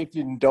scary if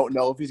you don't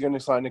know if he's going to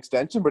sign an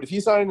extension. But if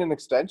he's signing an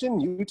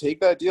extension, you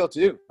take that deal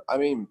too. I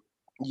mean,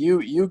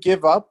 you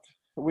give up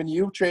when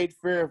you trade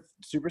for a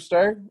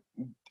superstar.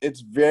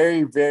 It's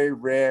very, very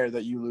rare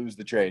that you lose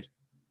the trade.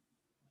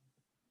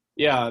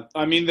 Yeah,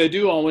 I mean, they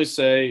do always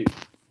say,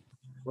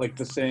 like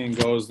the saying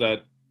goes,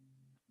 that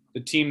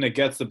the team that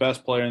gets the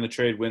best player in the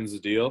trade wins the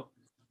deal,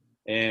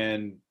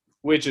 and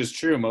which is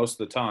true most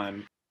of the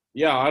time.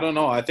 Yeah, I don't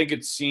know. I think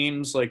it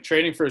seems like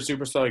trading for a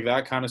superstar like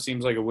that kind of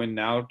seems like a win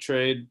now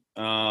trade.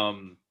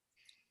 And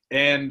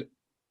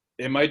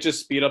it might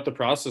just speed up the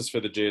process for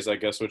the Jays, I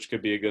guess, which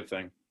could be a good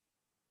thing.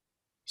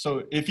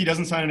 So if he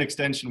doesn't sign an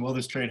extension, will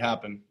this trade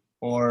happen?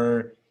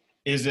 Or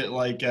is it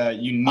like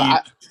you need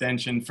an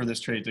extension for this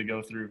trade to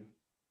go through?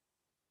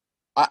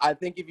 I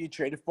think if you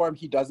traded for him,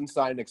 he doesn't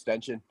sign an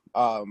extension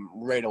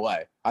right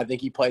away. I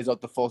think he plays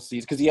out the full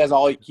season because he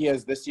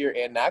has this year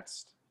and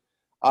next.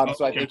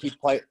 So I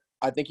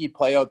think he'd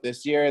play out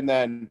this year and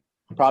then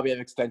probably have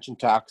extension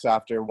tax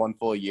after one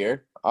full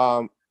year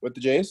with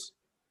the Jays.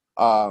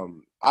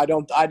 I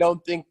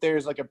don't think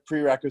there's like a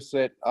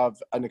prerequisite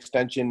of an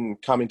extension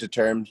coming to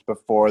terms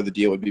before the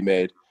deal would be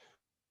made.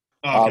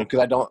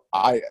 Because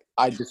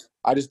I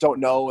just don't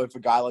know if a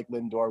guy like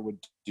Lindor would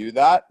do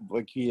that.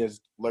 Like, he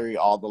has literally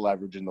all the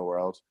leverage in the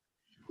world.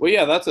 Well,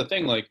 yeah, that's the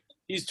thing. Like,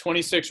 he's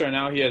 26 right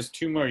now. He has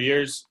 2 more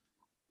years.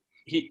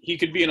 He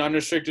could be an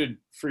unrestricted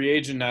free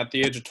agent at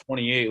the age of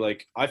 28.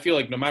 Like, I feel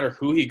like no matter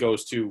who he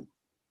goes to,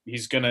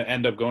 he's going to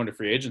end up going to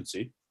free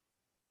agency.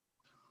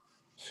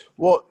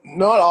 Well,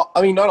 not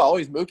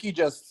always. Mookie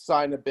just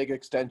signed a big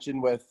extension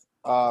with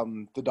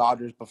the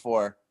Dodgers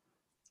before.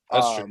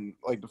 That's true.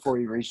 Like, before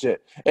he reached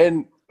it.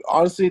 And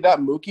honestly, that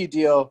Mookie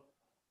deal,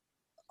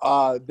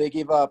 they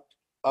gave up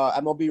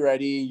MLB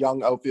ready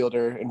young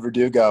outfielder in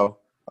Verdugo.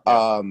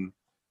 And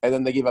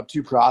then they gave up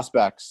two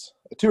prospects.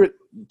 I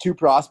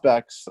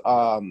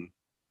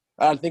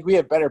think we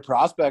have better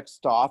prospects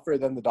to offer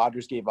than the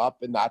Dodgers gave up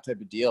in that type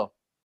of deal.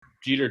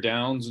 Jeter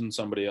Downs and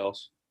somebody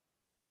else.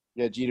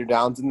 Yeah, Jeter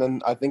Downs, and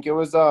then I think it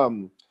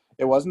wasn't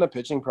a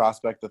pitching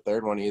prospect, the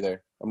third one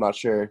either. I'm not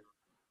sure.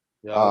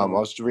 Yeah, I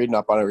was just reading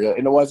up on it,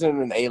 and it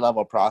wasn't an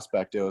A-level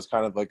prospect. It was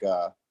kind of like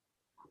a,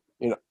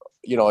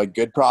 a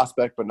good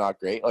prospect, but not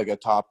great, like a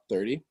top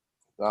 30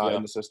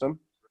 in the system.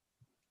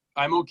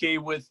 I'm okay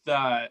with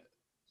that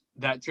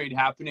trade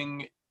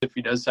happening if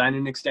he does sign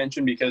an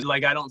extension, because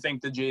like I don't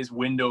think the Jays'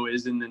 window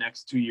is in the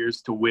next 2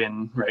 years to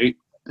win, right?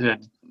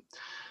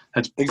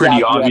 That's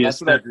pretty obvious. Yeah,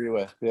 that's what I agree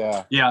with.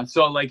 Yeah. Yeah.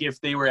 So like if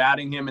they were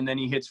adding him and then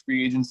he hits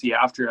free agency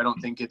after, I don't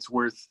think it's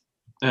worth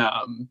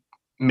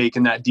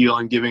making that deal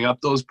and giving up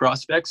those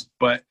prospects.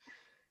 But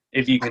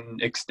if you can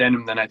extend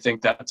him, then I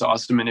think that's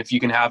awesome. And if you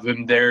can have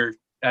him there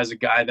as a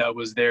guy that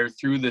was there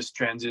through this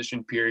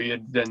transition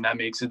period, then that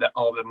makes it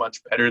all that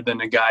much better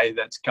than a guy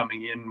that's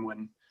coming in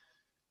when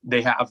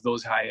they have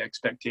those high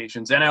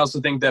expectations. And I also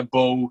think that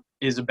Bo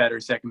is a better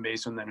second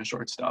baseman than a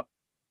shortstop.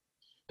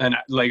 And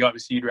like,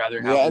 obviously you'd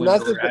rather have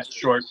Lindor at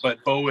short,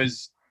 but Bo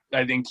is,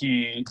 I think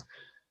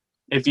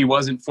if he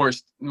wasn't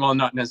forced, well,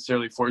 not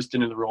necessarily forced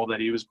into the role that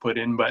he was put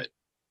in, but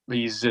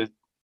he's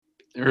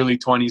early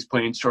 20s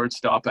playing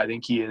shortstop, I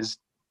think he is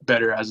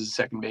better as a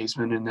second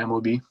baseman in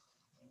MLB.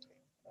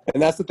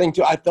 And that's the thing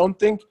too. I don't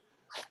think,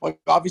 like,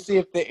 obviously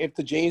if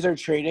the Jays are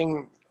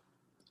trading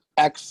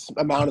X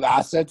amount of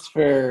assets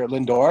for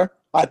Lindor,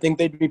 I think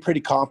they'd be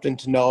pretty confident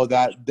to know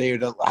that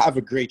they'd have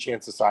a great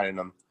chance of signing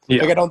him.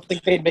 Yeah. Like I don't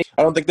think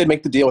they'd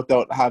make the deal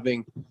without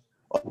having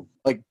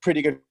like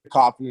pretty good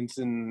confidence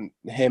in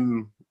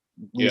him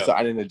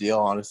signing the deal,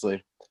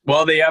 honestly.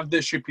 Well, they have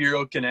the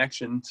Shapiro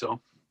connection,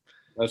 so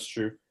that's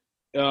true.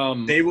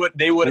 They would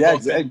have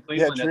both been in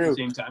Cleveland at the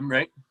same time,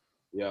 right?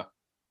 Yeah.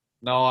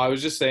 No, I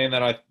was just saying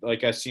that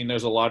I've seen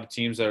there's a lot of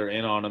teams that are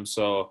in on him,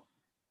 so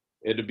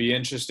it'd be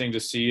interesting to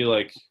see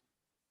like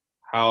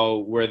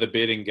where the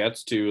bidding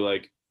gets to.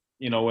 Like,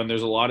 you know, when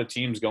there's a lot of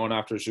teams going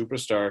after a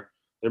superstar,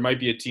 there might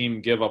be a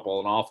team give up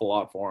an awful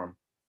lot for him.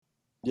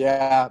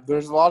 Yeah,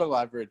 there's a lot of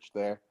leverage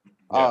there.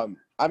 Yeah.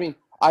 I mean,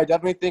 I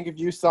definitely think if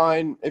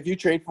you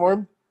trade for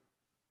him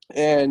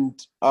and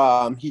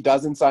he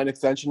doesn't sign an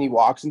extension, he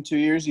walks in 2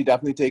 years, you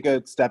definitely take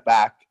a step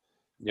back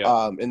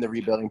in the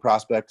rebuilding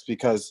prospects,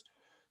 because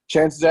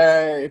chances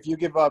are if you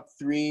give up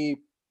 3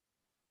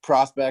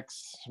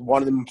 prospects,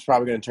 one of them is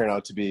probably going to turn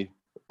out to be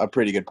a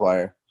pretty good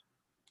player.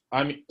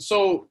 I mean,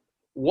 so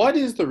what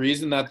is the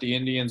reason that the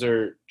Indians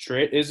are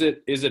is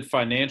it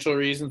financial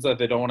reasons that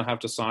they don't want to have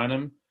to sign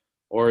him,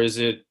 or is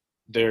it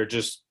they're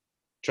just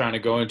trying to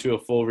go into a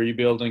full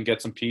rebuild and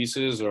get some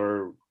pieces,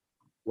 or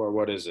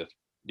what is it?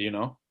 Do you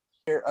know?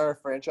 Are a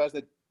franchise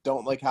that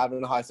don't like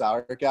having a high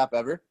salary cap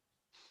ever.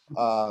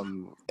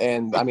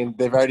 And I mean,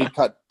 they've already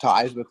cut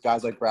ties with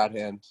guys like Brad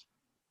Hand.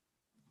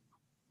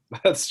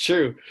 That's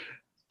true.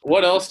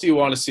 What else do you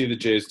want to see the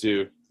Jays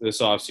do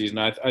this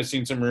offseason? I've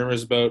seen some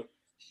rumors about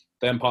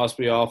them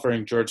possibly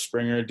offering George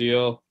Springer a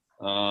deal.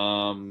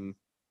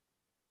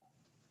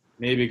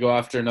 Maybe go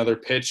after another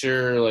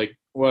pitcher. Like,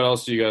 what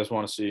else do you guys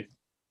want to see?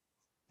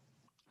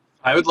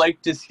 I would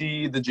like to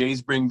see the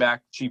Jays bring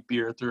back cheap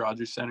beer at the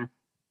Rogers Center.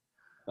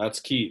 That's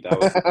key. That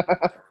was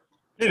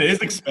It is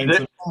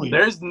expensive.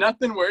 There's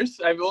nothing worse.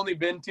 I've only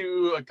been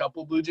to a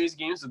couple Blue Jays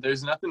games, but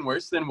there's nothing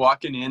worse than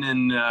walking in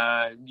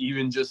and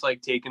even just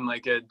like taking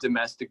like a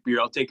domestic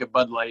beer. I'll take a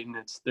Bud Light and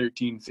it's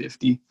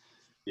 $13.50.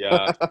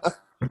 Yeah.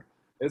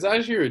 It's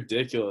actually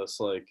ridiculous.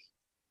 Like,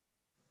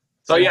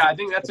 so yeah, I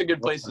think that's a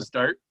good place to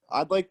start.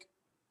 I'd like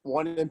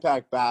one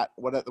impact bat,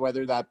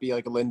 whether that be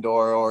like a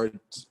Lindor or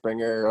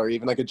Springer or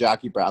even like a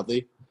Jackie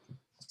Bradley.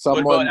 What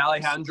about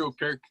Alejandro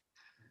Kirk?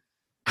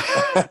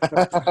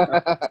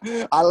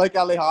 I like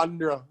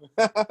Alejandro.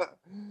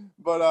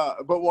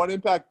 but one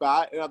impact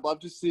bat, and I'd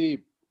love to see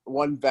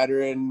one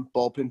veteran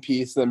bullpen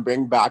piece, then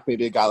bring back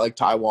maybe a guy like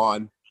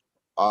Taiwan,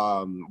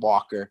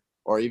 Walker,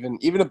 or even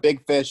a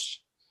big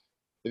fish.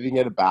 If you can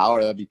get a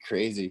Bauer, that'd be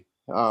crazy.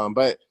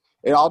 But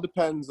it all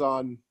depends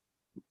on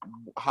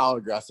how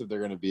aggressive they're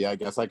going to be. I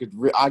guess I could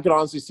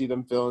honestly see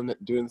them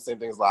doing the same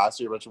thing as last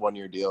year, a bunch of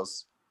 1-year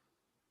deals.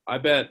 I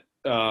bet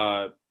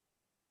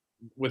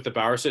with the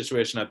Bauer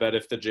situation, I bet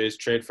if the Jays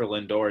trade for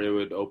Lindor, it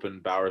would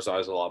open Bauer's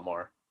eyes a lot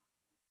more,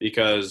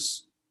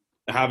 because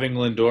having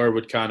Lindor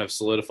would kind of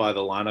solidify the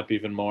lineup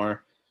even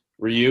more.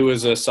 Ryu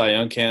is a Cy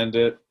Young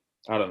candidate.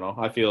 I don't know.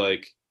 I feel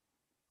like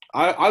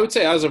I would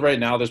say as of right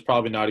now, there's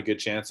probably not a good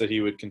chance that he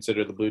would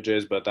consider the Blue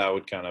Jays, but that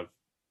would kind of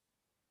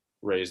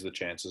raise the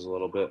chances a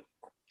little bit.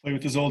 Like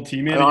with his old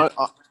teammate.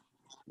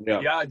 Yeah,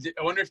 I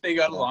wonder if they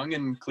got along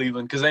in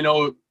Cleveland, because I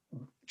know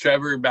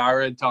Trevor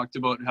Bauer had talked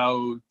about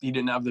how he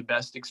didn't have the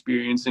best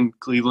experience in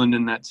Cleveland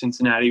and that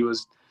Cincinnati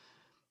was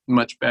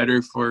much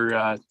better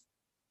for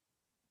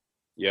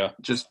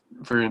just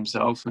for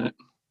himself.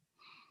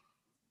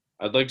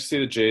 I'd like to see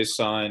the Jays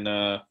sign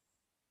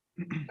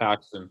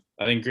Paxton.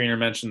 I think Greener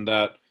mentioned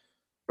that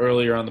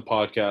earlier on the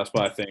podcast,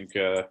 but I think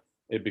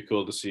it'd be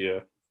cool to see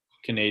a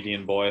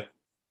Canadian boy.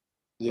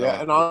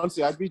 Yeah, and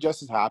honestly, I'd be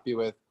just as happy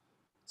with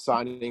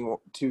signing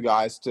 2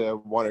 guys to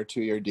 1 or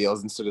 2 year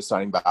deals instead of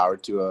signing Bauer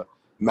to a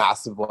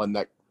massive one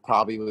that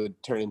probably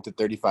would turn into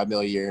 $35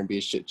 million a year and be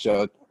a shit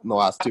show in the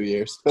last 2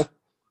 years.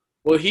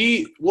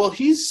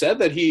 he said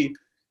that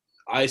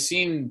I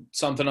seen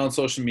something on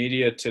social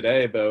media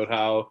today about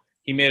how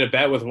he made a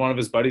bet with one of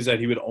his buddies that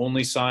he would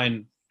only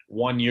sign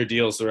 1-year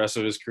deals the rest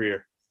of his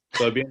career.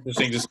 So it'd be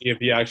interesting to see if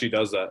he actually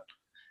does that.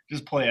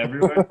 Just play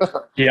everywhere.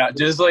 Yeah,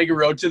 just like a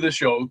road to the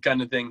show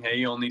kind of thing. Hey,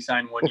 you only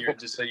sign 1 year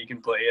just so you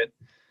can play it.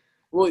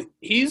 Well,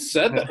 he's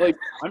said that. Like,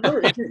 I remember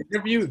in an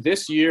interview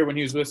this year when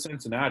he was with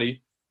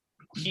Cincinnati,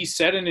 he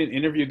said in an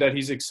interview that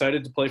he's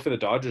excited to play for the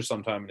Dodgers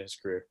sometime in his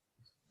career.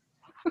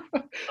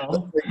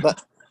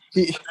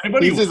 He's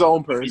his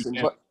own person.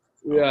 But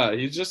yeah,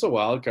 he's just a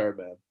wild card,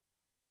 man.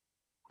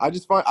 I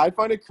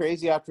find it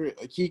crazy after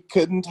he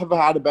couldn't have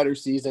had a better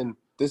season.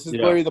 This is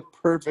literally the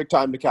perfect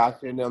time to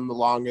cash in on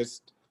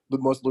the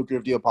most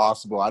lucrative deal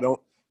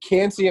possible.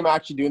 Can't see him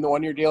actually doing the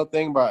 1 year deal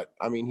thing, but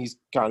I mean he's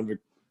kind of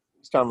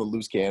a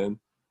loose cannon.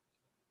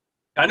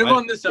 Kind of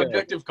on the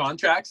subject of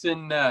contracts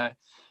and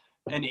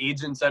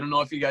agents, I don't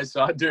know if you guys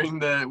saw it during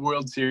the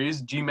World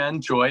Series.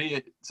 G-Man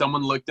Choi,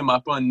 someone looked him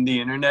up on the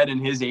internet,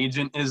 and his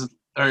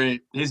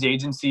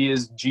agency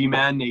is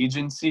G-Man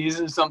Agencies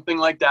or something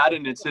like that,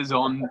 and it's his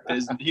own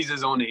business. He's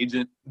his own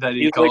agent that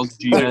he calls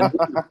G-Man.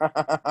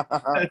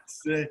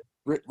 That's sick.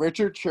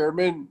 Richard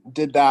Sherman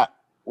did that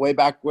way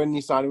back when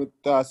he signed with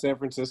San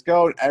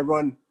Francisco, and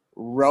everyone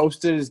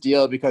roasted his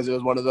deal because it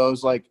was one of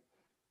those like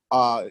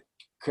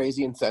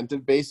crazy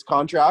incentive-based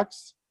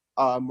contracts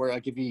where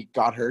like if he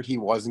got hurt, he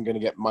wasn't going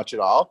to get much at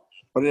all.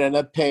 But it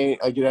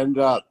ended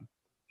up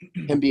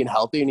him being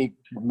healthy, and he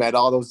met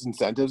all those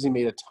incentives. He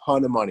made a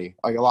ton of money,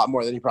 like a lot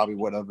more than he probably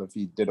would have if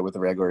he did it with a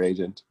regular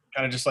agent.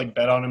 Kind of just like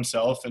bet on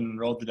himself and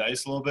rolled the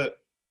dice a little bit.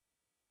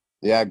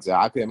 Yeah,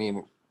 exactly. I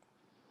mean,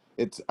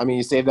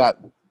 you save that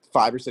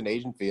 5%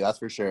 agent fee, that's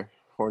for sure.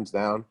 Horns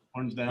down.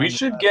 We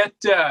should get.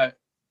 I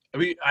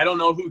don't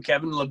know who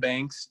Kevin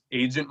LeBank's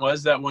agent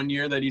was that 1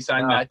 year that he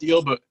signed that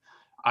deal, but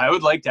I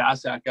would like to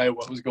ask that guy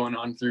what was going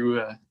on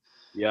through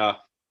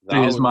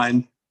his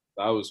mind.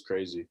 That was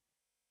crazy.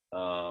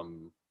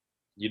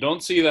 You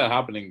don't see that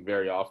happening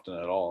very often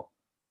at all.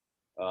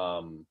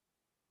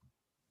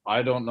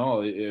 I don't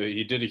know.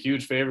 He did a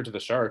huge favor to the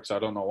Sharks. I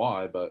don't know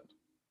why, but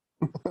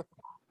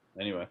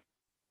anyway.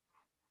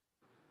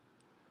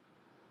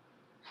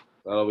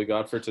 That all we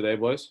got for today,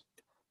 boys?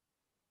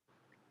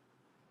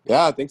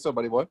 Yeah, I think so,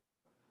 buddy boy.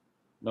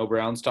 No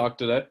Browns talk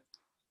today?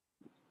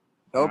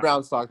 No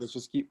Browns talk.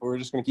 We're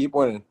just gonna keep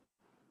winning.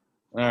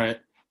 All right.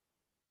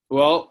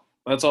 Well,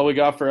 that's all we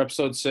got for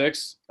episode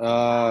 6.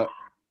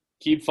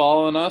 Keep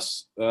following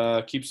us.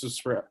 Keep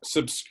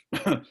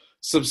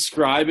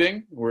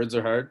subscribing. Words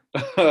are hard.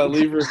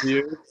 Leave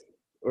reviews.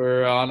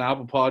 We're on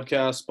Apple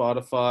Podcasts,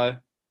 Spotify,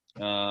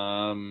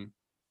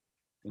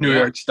 New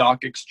York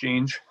Stock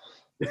Exchange,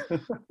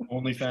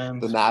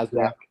 OnlyFans, the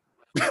NASDAQ.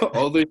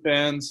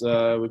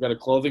 OnlyFans. We got a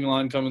clothing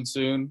line coming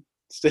soon.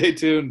 Stay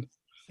tuned.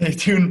 Stay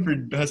tuned for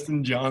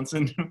Dustin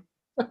Johnson.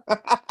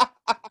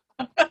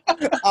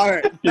 All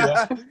right.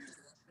 Yeah. All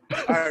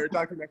right. We're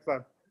talking next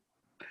time.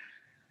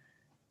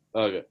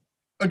 Okay.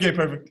 Okay,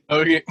 perfect.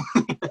 Okay.